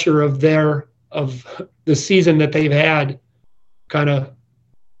the pressure of the season that they've had kind of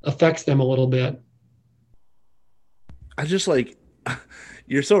affects them a little bit. I just like,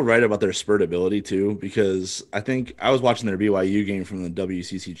 You're so right about their spurt ability too, because I think I was watching their BYU game from the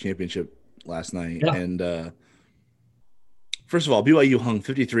WCC championship last night, Yeah. and first of all, BYU hung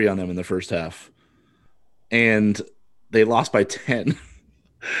 53 on them in the first half, and they lost by 10.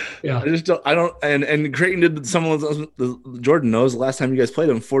 Yeah. And Creighton did Jordan knows the last time you guys played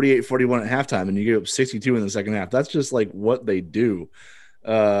them 48-41 at halftime, and you gave up 62 in the second half. That's just like what they do.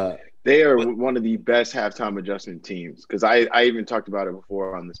 They are one of the best halftime adjustment teams, because I even talked about it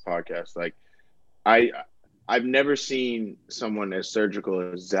before on this podcast. Like, I've never seen someone as surgical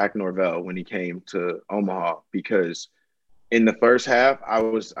as Zach Norvell when he came to Omaha, because in the first half, I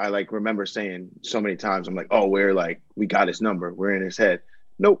remember saying so many times, I'm like, oh, we got his number. We're in his head.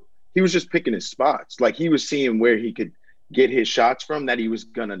 Nope. He was just picking his spots. Like, he was seeing where he could get his shots from that he was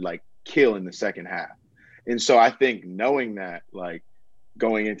going to like kill in the second half. And so I think knowing that, like,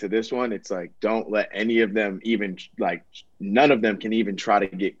 going into this one, it's like, don't let any of them even none of them can even try to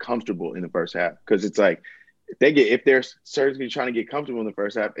get comfortable in the first half. Because it's like, if they're surgically trying to get comfortable in the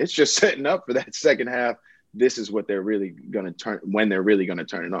first half, it's just setting up for that second half. This is what they're really going to turn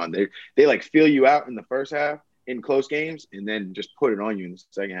it on. They like feel you out in the first half in close games, and then just put it on you in the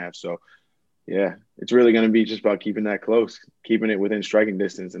second half. So yeah, it's really going to be just about keeping that close, keeping it within striking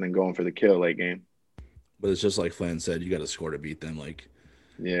distance, and then going for the kill late game. But it's just like Flan said, you got to score to beat them. Like,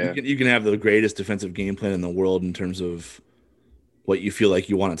 yeah, you can have the greatest defensive game plan in the world in terms of what you feel like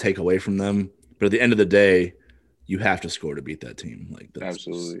you want to take away from them, but at the end of the day, you have to score to beat that team. Like, that's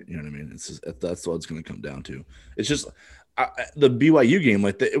absolutely, you know what I mean? That's what it's going to come down to. It's just the BYU game.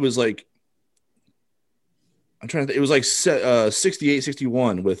 Like, it was like, I'm trying to think, it was like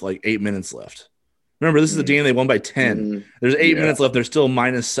 68-61 with like 8 minutes left. Remember, this is the game they won by 10. Mm-hmm. There's 8 minutes left. They're still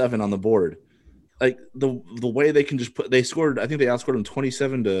 -7 on the board. Like, the way they can just they scored. I think they outscored them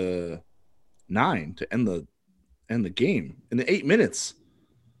 27-9 to end the game in the 8 minutes.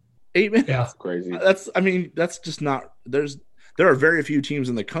 8 minutes. Yeah, crazy. That's just not. There are very few teams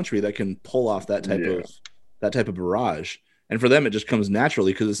in the country that can pull off that type of barrage, and for them it just comes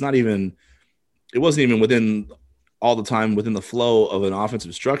naturally, because it wasn't even within all the time within the flow of an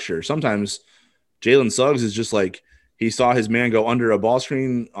offensive structure. Sometimes Jalen Suggs is just like, he saw his man go under a ball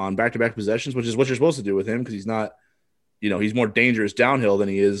screen on back-to-back possessions, which is what you're supposed to do with him, because he's not, he's more dangerous downhill than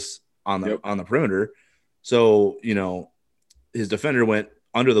he is on the perimeter. So, his defender went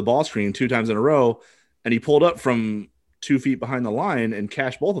under the ball screen 2 times in a row, and he pulled up from 2 feet behind the line and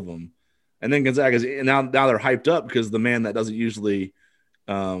cashed both of them. And then Gonzaga's now they're hyped up because the man that doesn't usually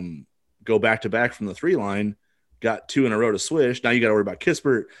go back-to-back from the 3 line got 2 in a row to swish. Now you got to worry about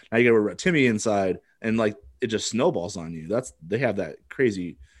Kispert. Now you got to worry about Temi inside, and like, it just snowballs on you. They have that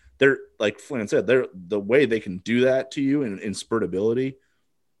crazy. They're like Flynn said, the way they can do that to you in spurt ability.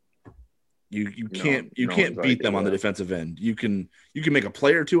 You can't beat them on the defensive end. You can make a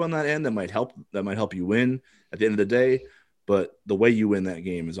play or two on that end that might help you win at the end of the day. But the way you win that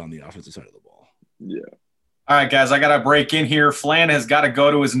game is on the offensive side of the ball. Yeah. All right, guys, I got to break in here. Flan has got to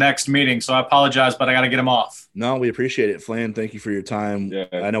go to his next meeting, so I apologize, but I got to get him off. No, we appreciate it, Flan. Thank you for your time. Yeah.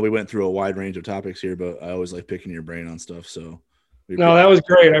 I know we went through a wide range of topics here, but I always like picking your brain on stuff. So no, that was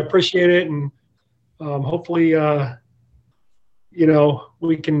great. I appreciate it, and hopefully,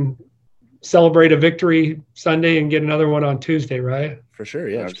 we can celebrate a victory Sunday and get another one on Tuesday, right? For sure,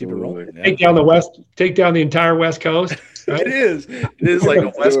 yeah. Just keep it rolling. Yeah. Take down the entire West Coast. Right? It is like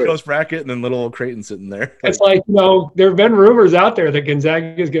a West Coast bracket, and then little old Creighton sitting there. It's like, there have been rumors out there that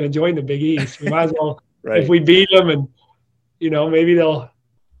Gonzaga is going to join the Big East. We might as well, if we beat them, and maybe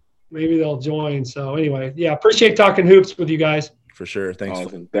they'll join. So anyway, yeah, appreciate talking hoops with you guys. For sure. Thanks.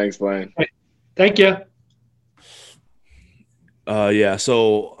 Awesome. Thanks, Brian. Thank you. Yeah.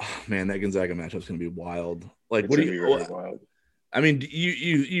 So, man, that Gonzaga matchup is going to be wild. Like, what do you? Really wild. I mean,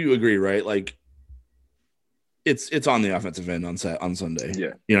 you agree, right? Like, it's on the offensive end on Sunday.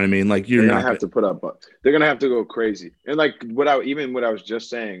 Yeah. You know what I mean? Like, they're gonna have to put up. They're gonna have to go crazy. And like what I was just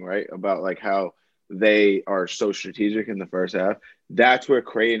saying, right, about like how they are so strategic in the first half. That's where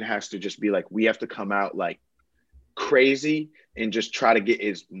Creighton has to just be like, we have to come out like crazy and just try to get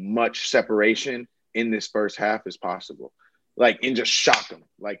as much separation in this first half as possible. Like, and just shock them.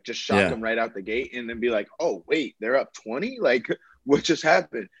 Like, just shock them right out the gate, and then be like, oh wait, they're up 20. Like, what just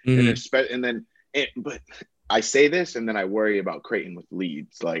happened? Mm-hmm. But I say this, and then I worry about Creighton with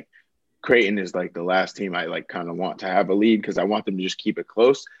leads. Like, Creighton is like the last team I like kind of want to have a lead, because I want them to just keep it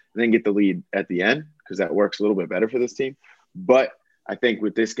close and then get the lead at the end, because that works a little bit better for this team. But I think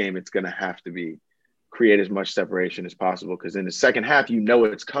with this game, it's going to have to be create as much separation as possible, because in the second half,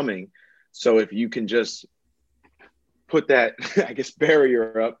 it's coming. So if you can just put that, I guess,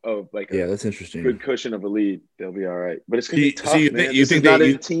 barrier up of like that's interesting. Good cushion of a lead, they'll be all right. But it's gonna be tough, man. You this think is not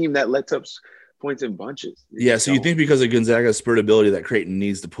a team that lets up points in bunches. Yeah, so you think because of Gonzaga's spurt ability that Creighton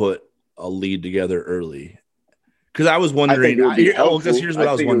needs to put a lead together early? Because I was wondering. Here's what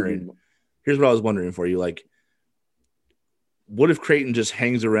I was wondering. Here's what I was wondering for you. Like, what if Creighton just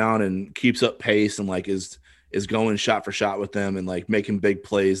hangs around and keeps up pace and like is going shot for shot with them and like making big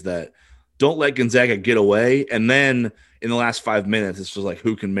plays that don't let Gonzaga get away, and then in the last 5 minutes it's just like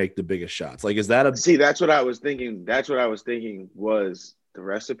who can make the biggest shots? Like, is that a that's what I was thinking. That's what I was thinking was the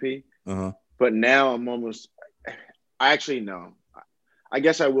recipe. But now I'm almost. I actually no. I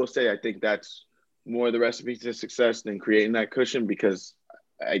guess I will say I think that's more the recipe to success than creating that cushion, because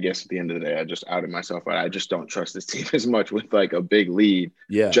I guess at the end of the day, I just outed myself. I just don't trust this team as much with like a big lead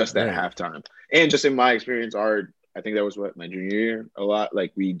just at halftime. And just in my experience, I think that was my junior year a lot.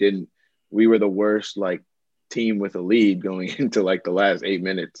 Like we were the worst like team with a lead going into like the last 8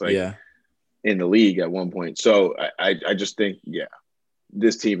 minutes in the league at one point. So I just think,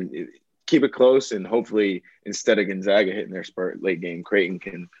 this team, keep it close, and hopefully instead of Gonzaga hitting their spurt late game, Creighton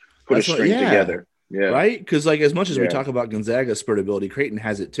can put a string together. Yeah. Right? Because like as much as we talk about Gonzaga's spurt ability, Creighton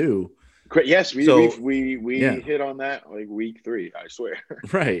has it too. Yes, we hit on that like week 3, I swear.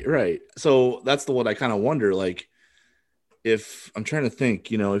 Right. So that's the one I kind of wonder, like, if I'm trying to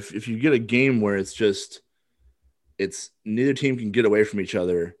think, if you get a game where it's neither team can get away from each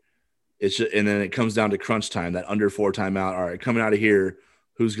other, and then it comes down to crunch time, that under 4 timeout. All right, coming out of here,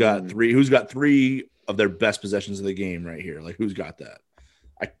 who's got three of their best possessions of the game right here? Like, who's got that?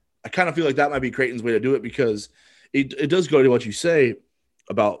 I kind of feel like that might be Creighton's way to do it, because it does go to what you say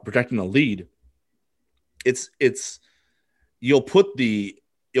about protecting the lead.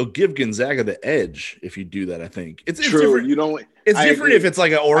 You'll give Gonzaga the edge if you do that. I think it's true. Different. It's different if it's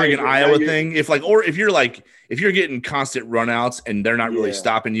like an Oregon Iowa thing. If you're getting constant runouts and they're not really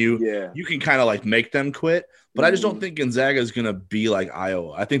stopping you, you can kind of like make them quit. But I just don't think Gonzaga is going to be like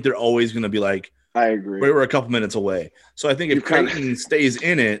Iowa. I think they're always going to be like, I agree. We're a couple minutes away. So I think if Creighton stays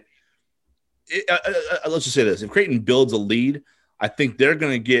in it, let's just say this: if Creighton builds a lead, I think they're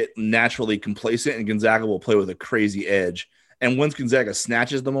going to get naturally complacent, and Gonzaga will play with a crazy edge. And once Gonzaga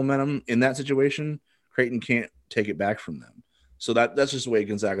snatches the momentum in that situation, Creighton can't take it back from them. So that's just the way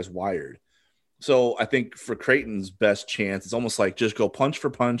Gonzaga's wired. So I think for Creighton's best chance, it's almost like just go punch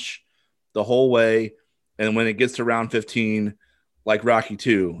for punch the whole way, and when it gets to round 15, like Rocky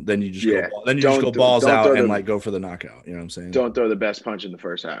 2, then you just go balls out and like go for the knockout. You know what I'm saying? Don't throw the best punch in the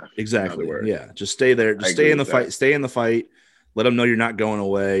first half. Exactly. Yeah, just stay there. Just stay in the fight. Stay in the fight. Let them know you're not going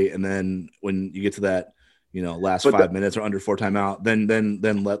away, and then when you get to that, last 5 minutes or under 4 timeout,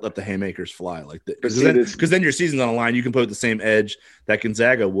 then let the haymakers fly like that. Because then your season's on the line. You can put the same edge that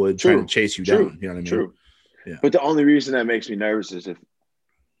Gonzaga would trying to chase you down. You know what I mean? True. Yeah. But the only reason that makes me nervous is if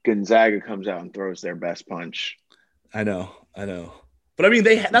Gonzaga comes out and throws their best punch. I know. But I mean,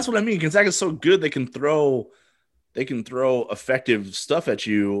 that's what I mean. Gonzaga's so good they can throw effective stuff at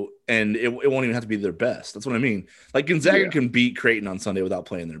you, and it won't even have to be their best. That's what I mean. Like Gonzaga can beat Creighton on Sunday without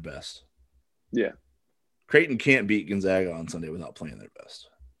playing their best. Yeah. Creighton can't beat Gonzaga on Sunday without playing their best.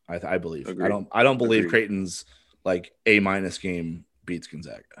 I believe. Agreed. I don't believe Creighton's like A- game beats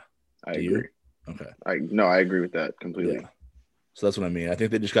Gonzaga. I agree. Okay. I agree with that completely. Yeah. So that's what I mean. I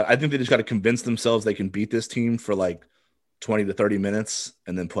think they just got to convince themselves they can beat this team for like 20 to 30 minutes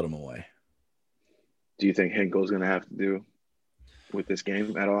and then put them away. Do you think Hinkle's going to have to do with this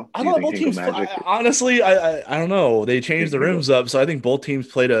game at all? I don't know. Both teams. Honestly, I don't know. They changed the rims up, so I think both teams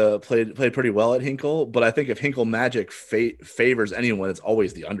played pretty well at Hinkle. But I think if Hinkle Magic favors anyone, it's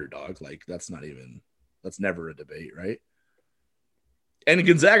always the underdog. Like that's never a debate, right? And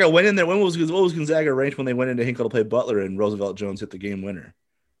Gonzaga went in there. What was Gonzaga ranked when they went into Hinkle to play Butler and Roosevelt Jones hit the game winner?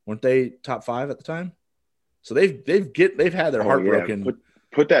 Weren't they top 5 at the time? So they've had their heart broken. Yeah.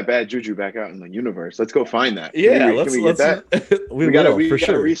 Put that bad juju back out in the universe. Let's go find that. Yeah, let's get that. we gotta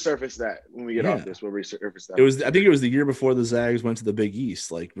resurface that when we get off this. We'll resurface that. I think it was the year before the Zags went to the Big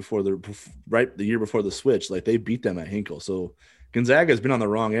East, like the year before the switch. Like they beat them at Hinkle. So Gonzaga has been on the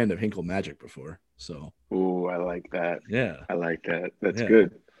wrong end of Hinkle Magic before. So I like that. Yeah, I like that. That's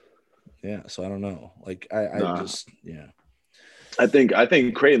good. Yeah. So I don't know. Like I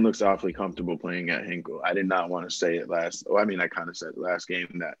think Creighton looks awfully comfortable playing at Hinkle. I did not want to say it last. I kind of said last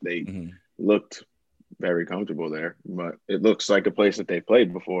game that they looked very comfortable there, but it looks like a place that they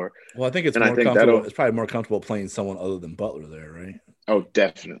played before. Well, I think it's comfortable. It's probably more comfortable playing someone other than Butler there, right? Oh,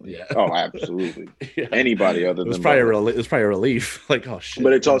 definitely. Yeah. Oh, absolutely. Anybody other than Butler. It was probably a relief. Like, oh shit.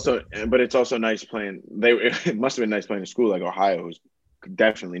 But it's also nice playing. It must have been nice playing in a school like Ohio, who's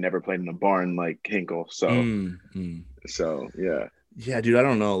definitely never played in a barn like Hinkle. So So yeah. Yeah, dude, I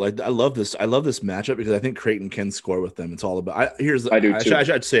don't know. Like, I love this matchup because I think Creighton can score with them. It's all about. I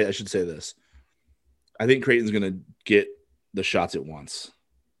should say this. I think Creighton's gonna get the shots it wants.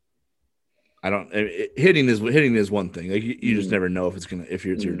 Hitting is one thing. Like you just never know if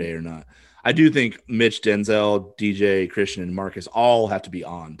it's your day or not. I do think Mitch, Denzel, DJ, Christian, and Marcus all have to be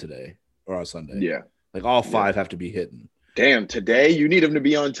on today or on Sunday. Yeah, like all five have to be hitting. Damn, today you need them to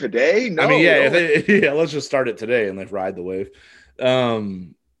be on today? No, I mean, yeah, let's just start it today and like ride the wave.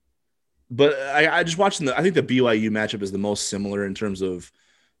 But I just watching I think the BYU matchup is the most similar in terms of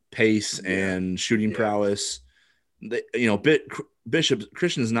pace and shooting prowess. Bishop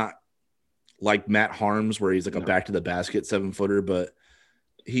Christian is not like Matt Harms where he's like a back to the basket 7-footer, but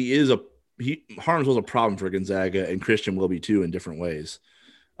Harms was a problem for Gonzaga and Christian will be too in different ways.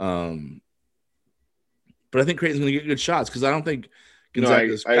 But I think Creighton's going to get good shots because I don't think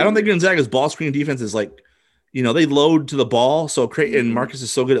Gonzaga's ball screen defense is like, they load to the ball. So Creighton Marcus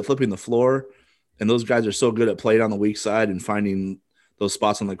is so good at flipping the floor, and those guys are so good at playing on the weak side and finding those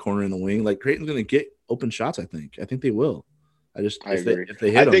spots on the corner and the wing. Like Creighton's going to get open shots. I think they will. I agree.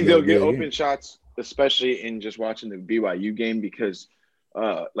 I think they'll get open shots, especially in just watching the BYU game because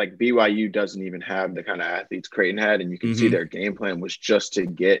like BYU doesn't even have the kind of athletes Creighton had, and you can see their game plan was just to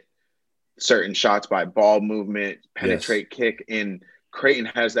get certain shots by ball movement, penetrate, kick, and Creighton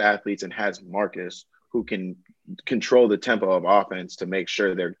has the athletes and has Marcus who can control the tempo of offense to make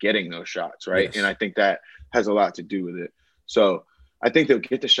sure they're getting those shots, right? Yes. And I think that has a lot to do with it. So I think they'll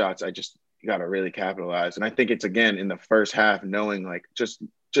get the shots. I just got to really capitalize. And I think it's, again, in the first half, knowing like just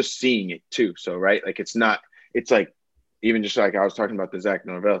seeing it too. So, right, like it's like even just like I was talking about the Zach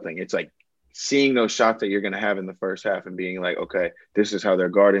Norvell thing, it's like seeing those shots that you're going to have in the first half and being like, okay, this is how they're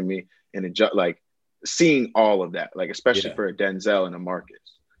guarding me. And like seeing all of that, like especially for a Denzel and a Marcus.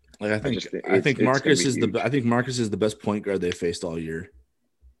 Like I think Marcus is the best point guard they faced all year.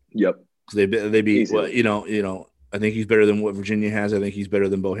 Yep. They beat I think he's better than what Virginia has. I think he's better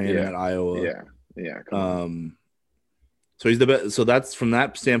than Bohannon at Iowa. Yeah. So he's the best. So that's from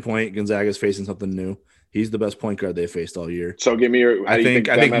that standpoint, Gonzaga's facing something new. He's the best point guard they faced all year. So give me your. I think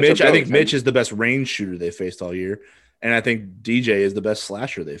Mitch is the best range shooter they faced all year, and I think DJ is the best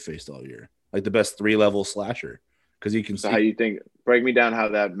slasher they faced all year, like the best 3-level slasher, because he can. So how you think? Break me down how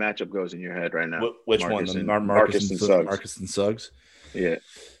that matchup goes in your head right now. Which Marcus one? Marcus and Suggs. Marcus and Suggs. Yeah.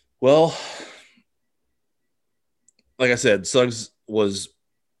 Well, like I said, Suggs was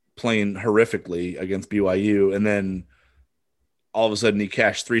playing horrifically against BYU, and then all of a sudden he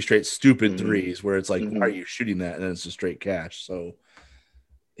cashed 3 straight stupid threes where it's like, why are you shooting that? And then it's a straight cash. So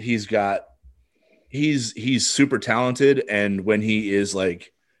he's super talented. And when he's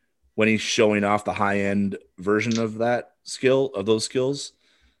showing off the high end version of those skills,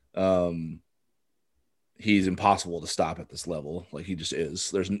 he's impossible to stop at this level. Like he just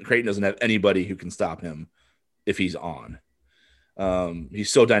is. Creighton doesn't have anybody who can stop him if he's on.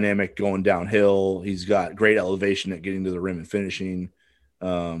 He's so dynamic going downhill. He's got great elevation at getting to the rim and finishing.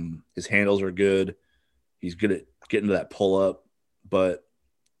 His handles are good. He's good at getting to that pull up. But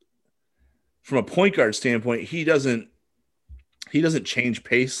from a point guard standpoint, he doesn't change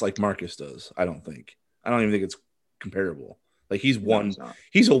pace like Marcus does. I don't even think it's comparable. Like he's a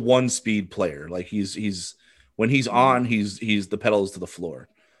 1-speed player. Like he's when he's on, he's the pedals to the floor.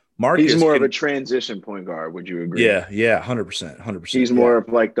 Marcus, he's more of a transition point guard. Would you agree? Yeah, 100%. He's more of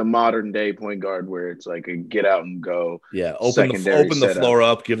like the modern day point guard where it's like a get out and go. Yeah, open the floor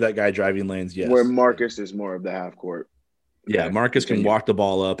up, give that guy driving lanes. Yes. Where Marcus is more of the half court. Yeah, Marcus can walk the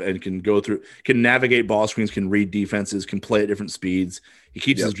ball up and can go through, can navigate ball screens, can read defenses, can play at different speeds. He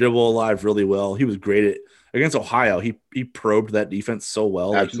keeps his dribble alive really well. He was great against Ohio. He probed that defense so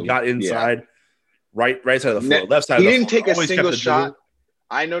well. Like he got inside, right side of the floor, left side of the floor. He didn't take a single shot.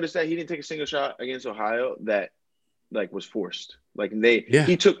 I noticed that he didn't take a single shot against Ohio that like was forced. Like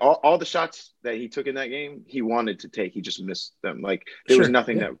he took all the shots that he took in that game. He wanted to take. He just missed them. Like there was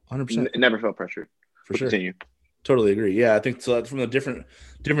nothing that 100%. Never felt pressure. For sure. Continue. Totally agree. Yeah, I think so. From a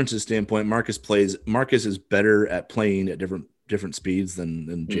differences standpoint, Marcus is better at playing at different speeds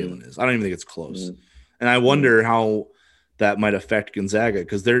than Jalen is. I don't even think it's close. And I wonder how that might affect Gonzaga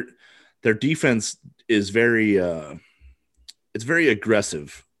because their defense is very it's very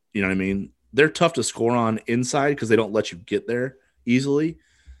aggressive. You know what I mean? They're tough to score on inside because they don't let you get there easily.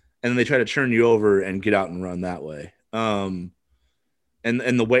 And then they try to churn you over and get out and run that way. And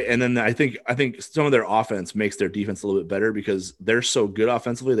then I think some of their offense makes their defense a little bit better because they're so good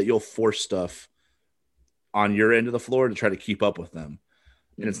offensively that you'll force stuff on your end of the floor to try to keep up with them.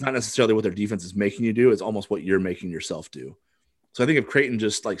 And it's not necessarily what their defense is making you do. It's almost what you're making yourself do. So I think if Creighton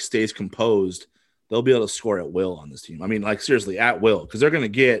just like stays composed, they'll be able to score at will on this team. I mean, like seriously, at will, because they're going to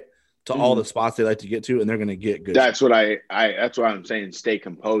get to all the spots they like to get to, and they're going to get good. That's what that's why I'm saying stay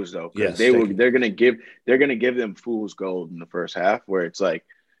composed though, because they're going to give them fool's gold in the first half, where it's like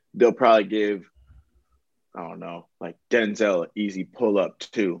they'll probably give, I don't know, like Denzel easy pull up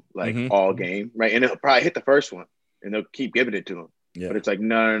too, like all game, right? And it'll probably hit the first one, and they'll keep giving it to him. Yeah. But it's like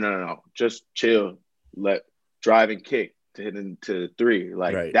no, just chill, let drive and kick to hit into 3.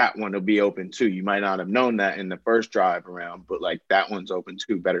 Like that one will be open too. You might not have known that in the first drive around, but like that one's open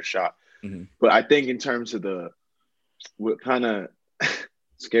too. Better shot. But I think in terms of what kind of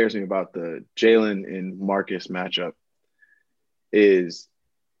scares me about the Jalen and Marcus matchup is,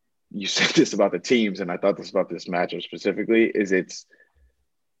 you said this about the teams, and I thought this about this matchup specifically, is it's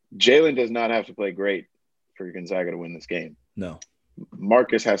Jalen does not have to play great for Gonzaga to win this game. No.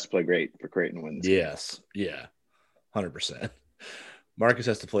 Marcus has to play great for Creighton to win this game. Yes. Yeah. 100%. Marcus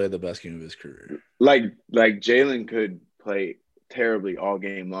has to play the best game of his career. Like Jalen could play terribly all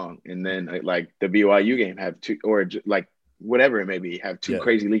game long, and then like the BYU game have 2, or like whatever it may be, have 2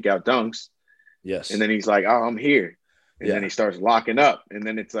 crazy leak out dunks. Yes. And then he's like, "Oh, I'm here," and then he starts locking up, and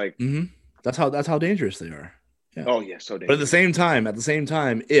then it's like, that's how dangerous they are. Yeah. Oh yeah, so dangerous. But at the same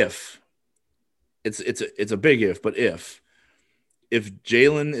time, if it's a big if, but if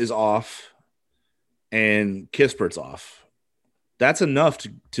Jalen is off and Kispert's off, that's enough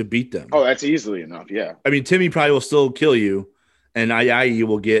to beat them. Oh, that's easily enough. Yeah. I mean, Temi probably will still kill you, and IE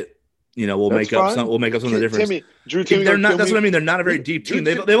will get, we'll make up some of the difference. They're not. That's what I mean. They're not a very deep team.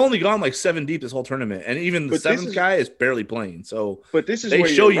 They've only gone like 7 deep this whole tournament, and even the 7th guy is barely playing. So, but this is they where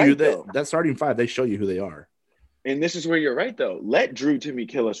show you're you right, that starting 5. They show you who they are. And this is where you're right though. Let Drew Timme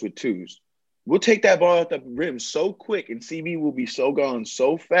kill us with 2s. We'll take that ball at the rim so quick, and CB will be so gone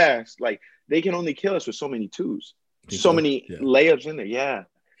so fast. Like they can only kill us with so many 2s, so many layups in there. Yeah,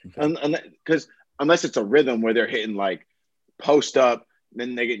 because unless it's a rhythm where they're hitting like post up,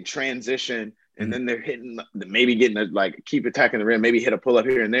 then they get in transition, and then they're hitting, maybe getting a, like keep attacking the rim, maybe hit a pull up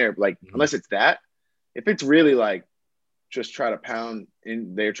here and there. Like unless it's that, if it's really like just try to pound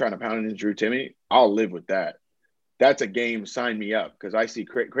in, they're trying to pound in Drew Timme, I'll live with that. That's a game. Sign me up, because I see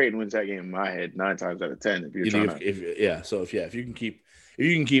Creighton wins that game in my head 9 times out of 10. If you're trying if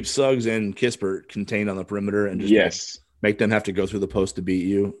you can keep Suggs and Kispert contained on the perimeter and just make them have to go through the post to beat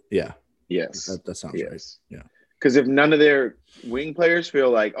you, that sounds right. Yeah, because if none of their wing players feel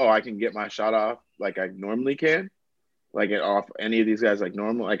like, oh, I can get my shot off like I normally can, like it off any of these guys like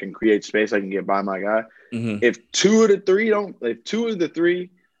normal, I can create space, I can get by my guy. If 2 of the 3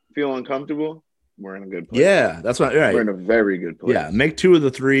 feel uncomfortable, we're in a good place. Yeah, that's right. We're in a very good place. Yeah, make 2 of the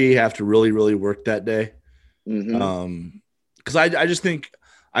 3 have to really, really work that day. Because I just think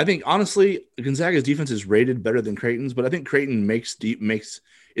honestly, Gonzaga's defense is rated better than Creighton's, but I think Creighton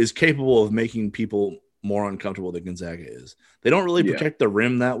is capable of making people more uncomfortable than Gonzaga is. They don't really protect the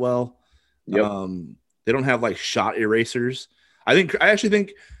rim that well. Yep. They don't have like shot erasers. I actually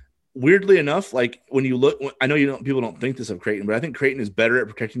think weirdly enough, like when you look, I know people don't think this of Creighton, but I think Creighton is better at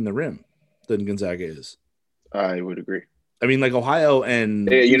protecting the rim than Gonzaga is. I would agree. I mean, like Ohio and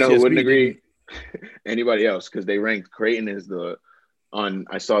UCSB wouldn't agree. Anybody else, because they ranked Creighton as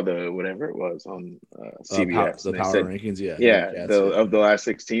I saw the whatever it was on CBS. The power rankings, of the last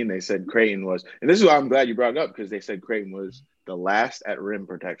 16, they said Creighton was, and this is why I'm glad you brought it up, because they said Creighton was the last at rim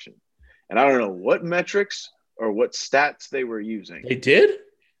protection, and I don't know what metrics or what stats they were using. They did?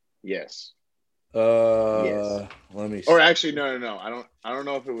 Yes. Let me see. Or actually, no. I don't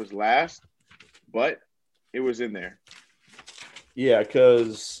know if it was last, but it was in there. Yeah,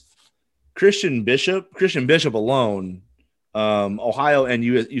 because Christian Bishop alone, Ohio and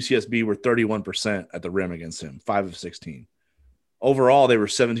UCSB were 31% at the rim against him, 5 of 16. Overall, they were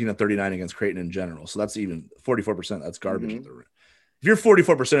 17 of 39 against Creighton in general. So that's even 44%. That's garbage at the rim. If you're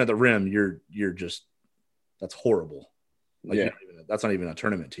 44% at the rim, you're just, that's horrible. Like, that's not even a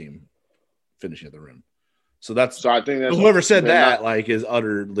tournament team finishing at the rim. So I think that's whoever said that is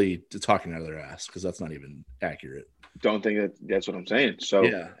utterly talking out of their ass, because that's not even accurate. Don't think that's what I'm saying. So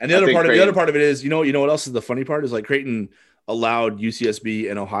yeah, and the other part of it is, you know what else is the funny part is, like, Creighton allowed UCSB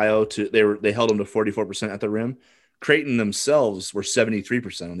and Ohio they held them to 44% at the rim. Creighton themselves were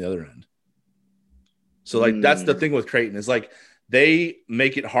 73% on the other end. So like that's the thing with Creighton, is like they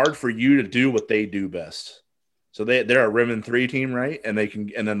make it hard for you to do what they do best. So they're a rim and 3 team, right? And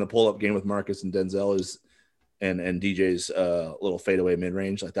then the pull up game with Marcus and Denzel is and DJ's little fadeaway mid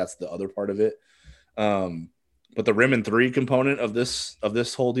range, like that's the other part of it. But the rim and 3 component of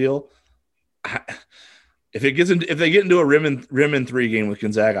this whole deal, if they get into a rim and 3 game with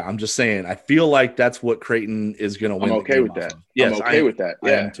Gonzaga, I'm just saying, I feel like that's what Creighton is going to win. I'm okay with that. Yes, I'm okay with that.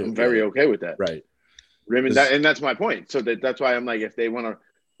 Yeah, I'm very okay with that. Right. rim and that, and that's my point. So that's why I'm like, if they want to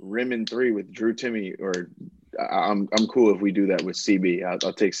rim in 3 with Drew Timme, or I'm cool if we do that with CB.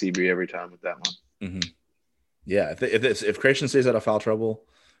 I'll take CB every time with that one. Mm-hmm. Yeah, if Creighton stays out of foul trouble,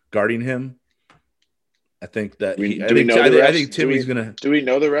 guarding him, I think that I think Timmy's gonna. Do we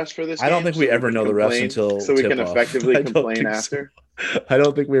know the rest for this? I don't think we ever know the rest until so we can effectively complain after. I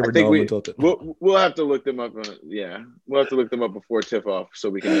don't think we ever know them until tip. We'll have to look them up. We'll have to look them up before tip off so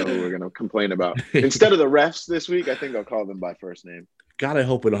we can know who we're going to complain about. Instead of the refs this week, I think I'll call them by first name. God, I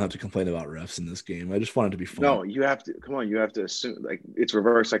hope we don't have to complain about refs in this game. I just want it to be fun. No, you have to. Come on, you have to assume like it's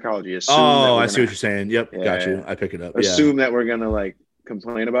reverse psychology. Assume I see what you're saying. Yep, got you. I pick it up. Assume that we're gonna like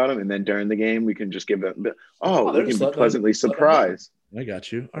complain about them, and then during the game we can just give them. We can be pleasantly surprised. I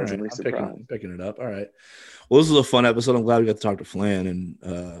got you. All right, I'm picking it up. All right. Well, this was a fun episode. I'm glad we got to talk to Flan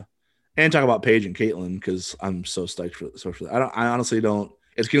and talk about Paige and Caitlin because I'm so stoked for that. I honestly don't.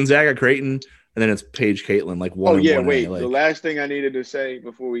 It's Gonzaga Creighton. And then it's Paige Caitlin, like one. Oh yeah, wait. The last thing I needed to say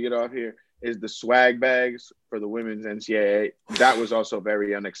before we get off here is the swag bags for the women's NCAA. That was also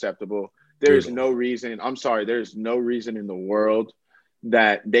very unacceptable. There's no reason. I'm sorry. There's no reason in the world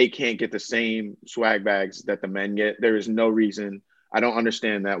that they can't get the same swag bags that the men get. There is no reason. I don't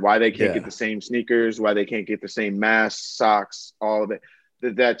understand that. Why they can't get the same sneakers? Why they can't get the same masks, socks, all of it.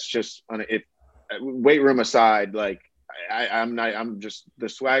 That's just weight room aside, like. I'm just the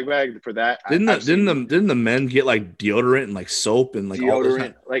swag bag for that. Didn't the men get like deodorant and like soap and like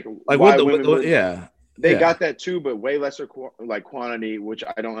deodorant, They got that too, but way lesser quantity, which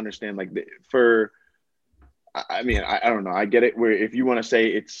I don't understand. Like I don't know. I get it. Where if you want to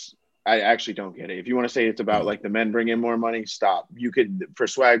say I actually don't get it. If you want to say it's about like the men bring in more money, stop. You could for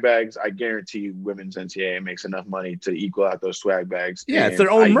swag bags. I guarantee women's NCAA makes enough money to equal out those swag bags. Yeah, it's their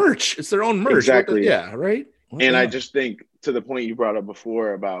own merch. It's their own merch. Exactly. Yeah, right. And I just think to the point you brought up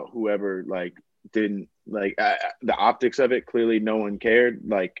before about whoever like didn't like the optics of it, clearly no one cared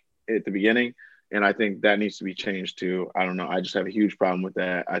like at the beginning. And I think that needs to be changed too. I don't know. I just have a huge problem with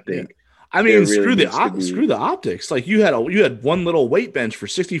that. I think. Yeah. I mean, screw the optics. Like you had one little weight bench for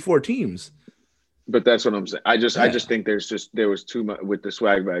 64 teams. But that's what I'm saying. I just think there was too much with the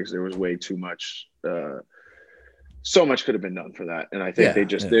swag bags. There was way too much. So much could have been done for that. And I think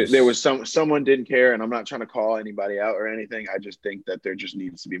there was someone didn't care, and I'm not trying to call anybody out or anything. I just think that there just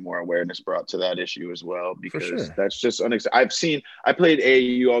needs to be more awareness brought to that issue as well, because that's just unacceptable. I played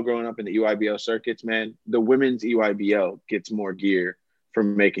AAU all growing up in the EYBL circuits, man. The women's EYBL gets more gear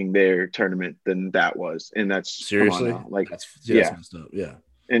from making their tournament than that was. And that's seriously like, that's messed up. Yeah.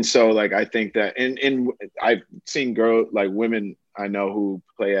 And so like, I think that, and I've seen women I know who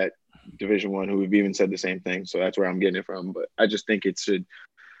play at Division I who have even said the same thing. So that's where I'm getting it from. But I just think it should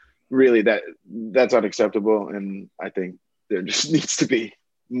really that's unacceptable. And I think there just needs to be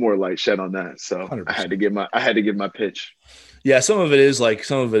more light shed on that. So 100%. I had to give my pitch. Yeah. Some of it is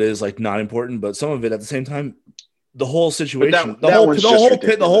like not important, but some of it at the same time, the whole situation,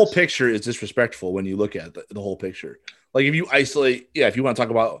 the whole picture is disrespectful when you look at the whole picture. Like if you isolate, if you want to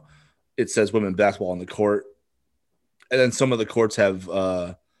talk about, it says women basketball on the court, and then some of the courts have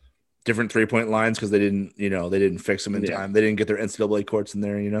different 3-point lines because they didn't fix them in time. They didn't get their NCAA courts in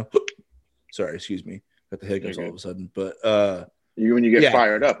there. Sorry, excuse me, got the hiccups all of a sudden. But when you get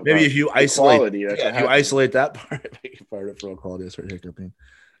fired up, maybe if you isolate, isolate that part, if I get fired up for all quality, I start hiccuping.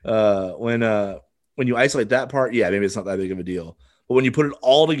 When you isolate that part, maybe it's not that big of a deal. But when you put it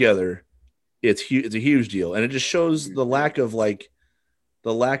all together, it's a huge deal, and it just shows the lack of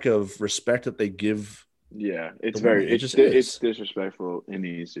respect that they give. Yeah, it's disrespectful. It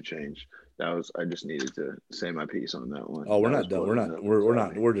needs to change. I just needed to say my piece on that one. Oh, we're not done.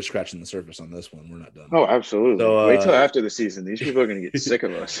 We're just scratching the surface on this one. We're not done. Oh, absolutely. So, wait till after the season. These people are going to get sick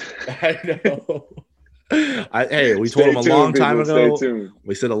of us. I know. We told them a long time ago.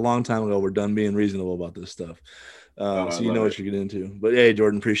 We said a long time ago we're done being reasonable about this stuff. So you know what you're getting into. But hey,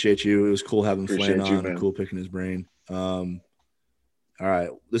 Jordan, appreciate you. It was cool having Flan on and cool picking his brain. All right.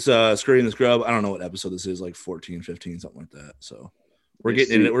 This Scurry and The Scrub, I don't know what episode this is, like 14, 15, something like that. So we're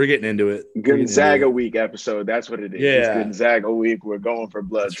getting into it. Gonzaga week episode. That's what it is. Yeah. It's Gonzaga week. We're going for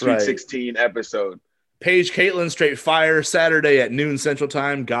blood. Sweet 16 episode. Paige Caitlin straight fire Saturday at noon Central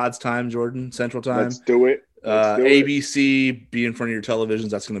Time. God's time, Jordan. Central Time. Let's do it. ABC, be in front of your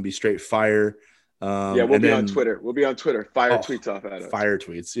televisions. That's going to be straight fire. We'll be on Twitter. Fire tweets off at us. Fire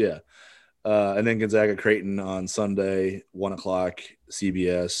tweets, yeah. And then Gonzaga Creighton on Sunday, 1:00,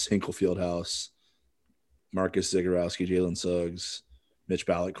 CBS, Hinkle Fieldhouse, Marcus Zagorowski, Jalen Suggs, Mitch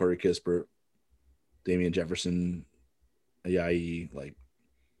Ballard, Corey Kispert, Damian Jefferson, Ayayi, like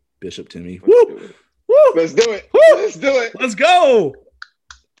Bishop Timme. Woo! Let's do it. Woo! Let's do it. Let's go.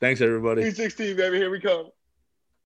 Thanks, everybody. Sweet 16, baby. Here we come.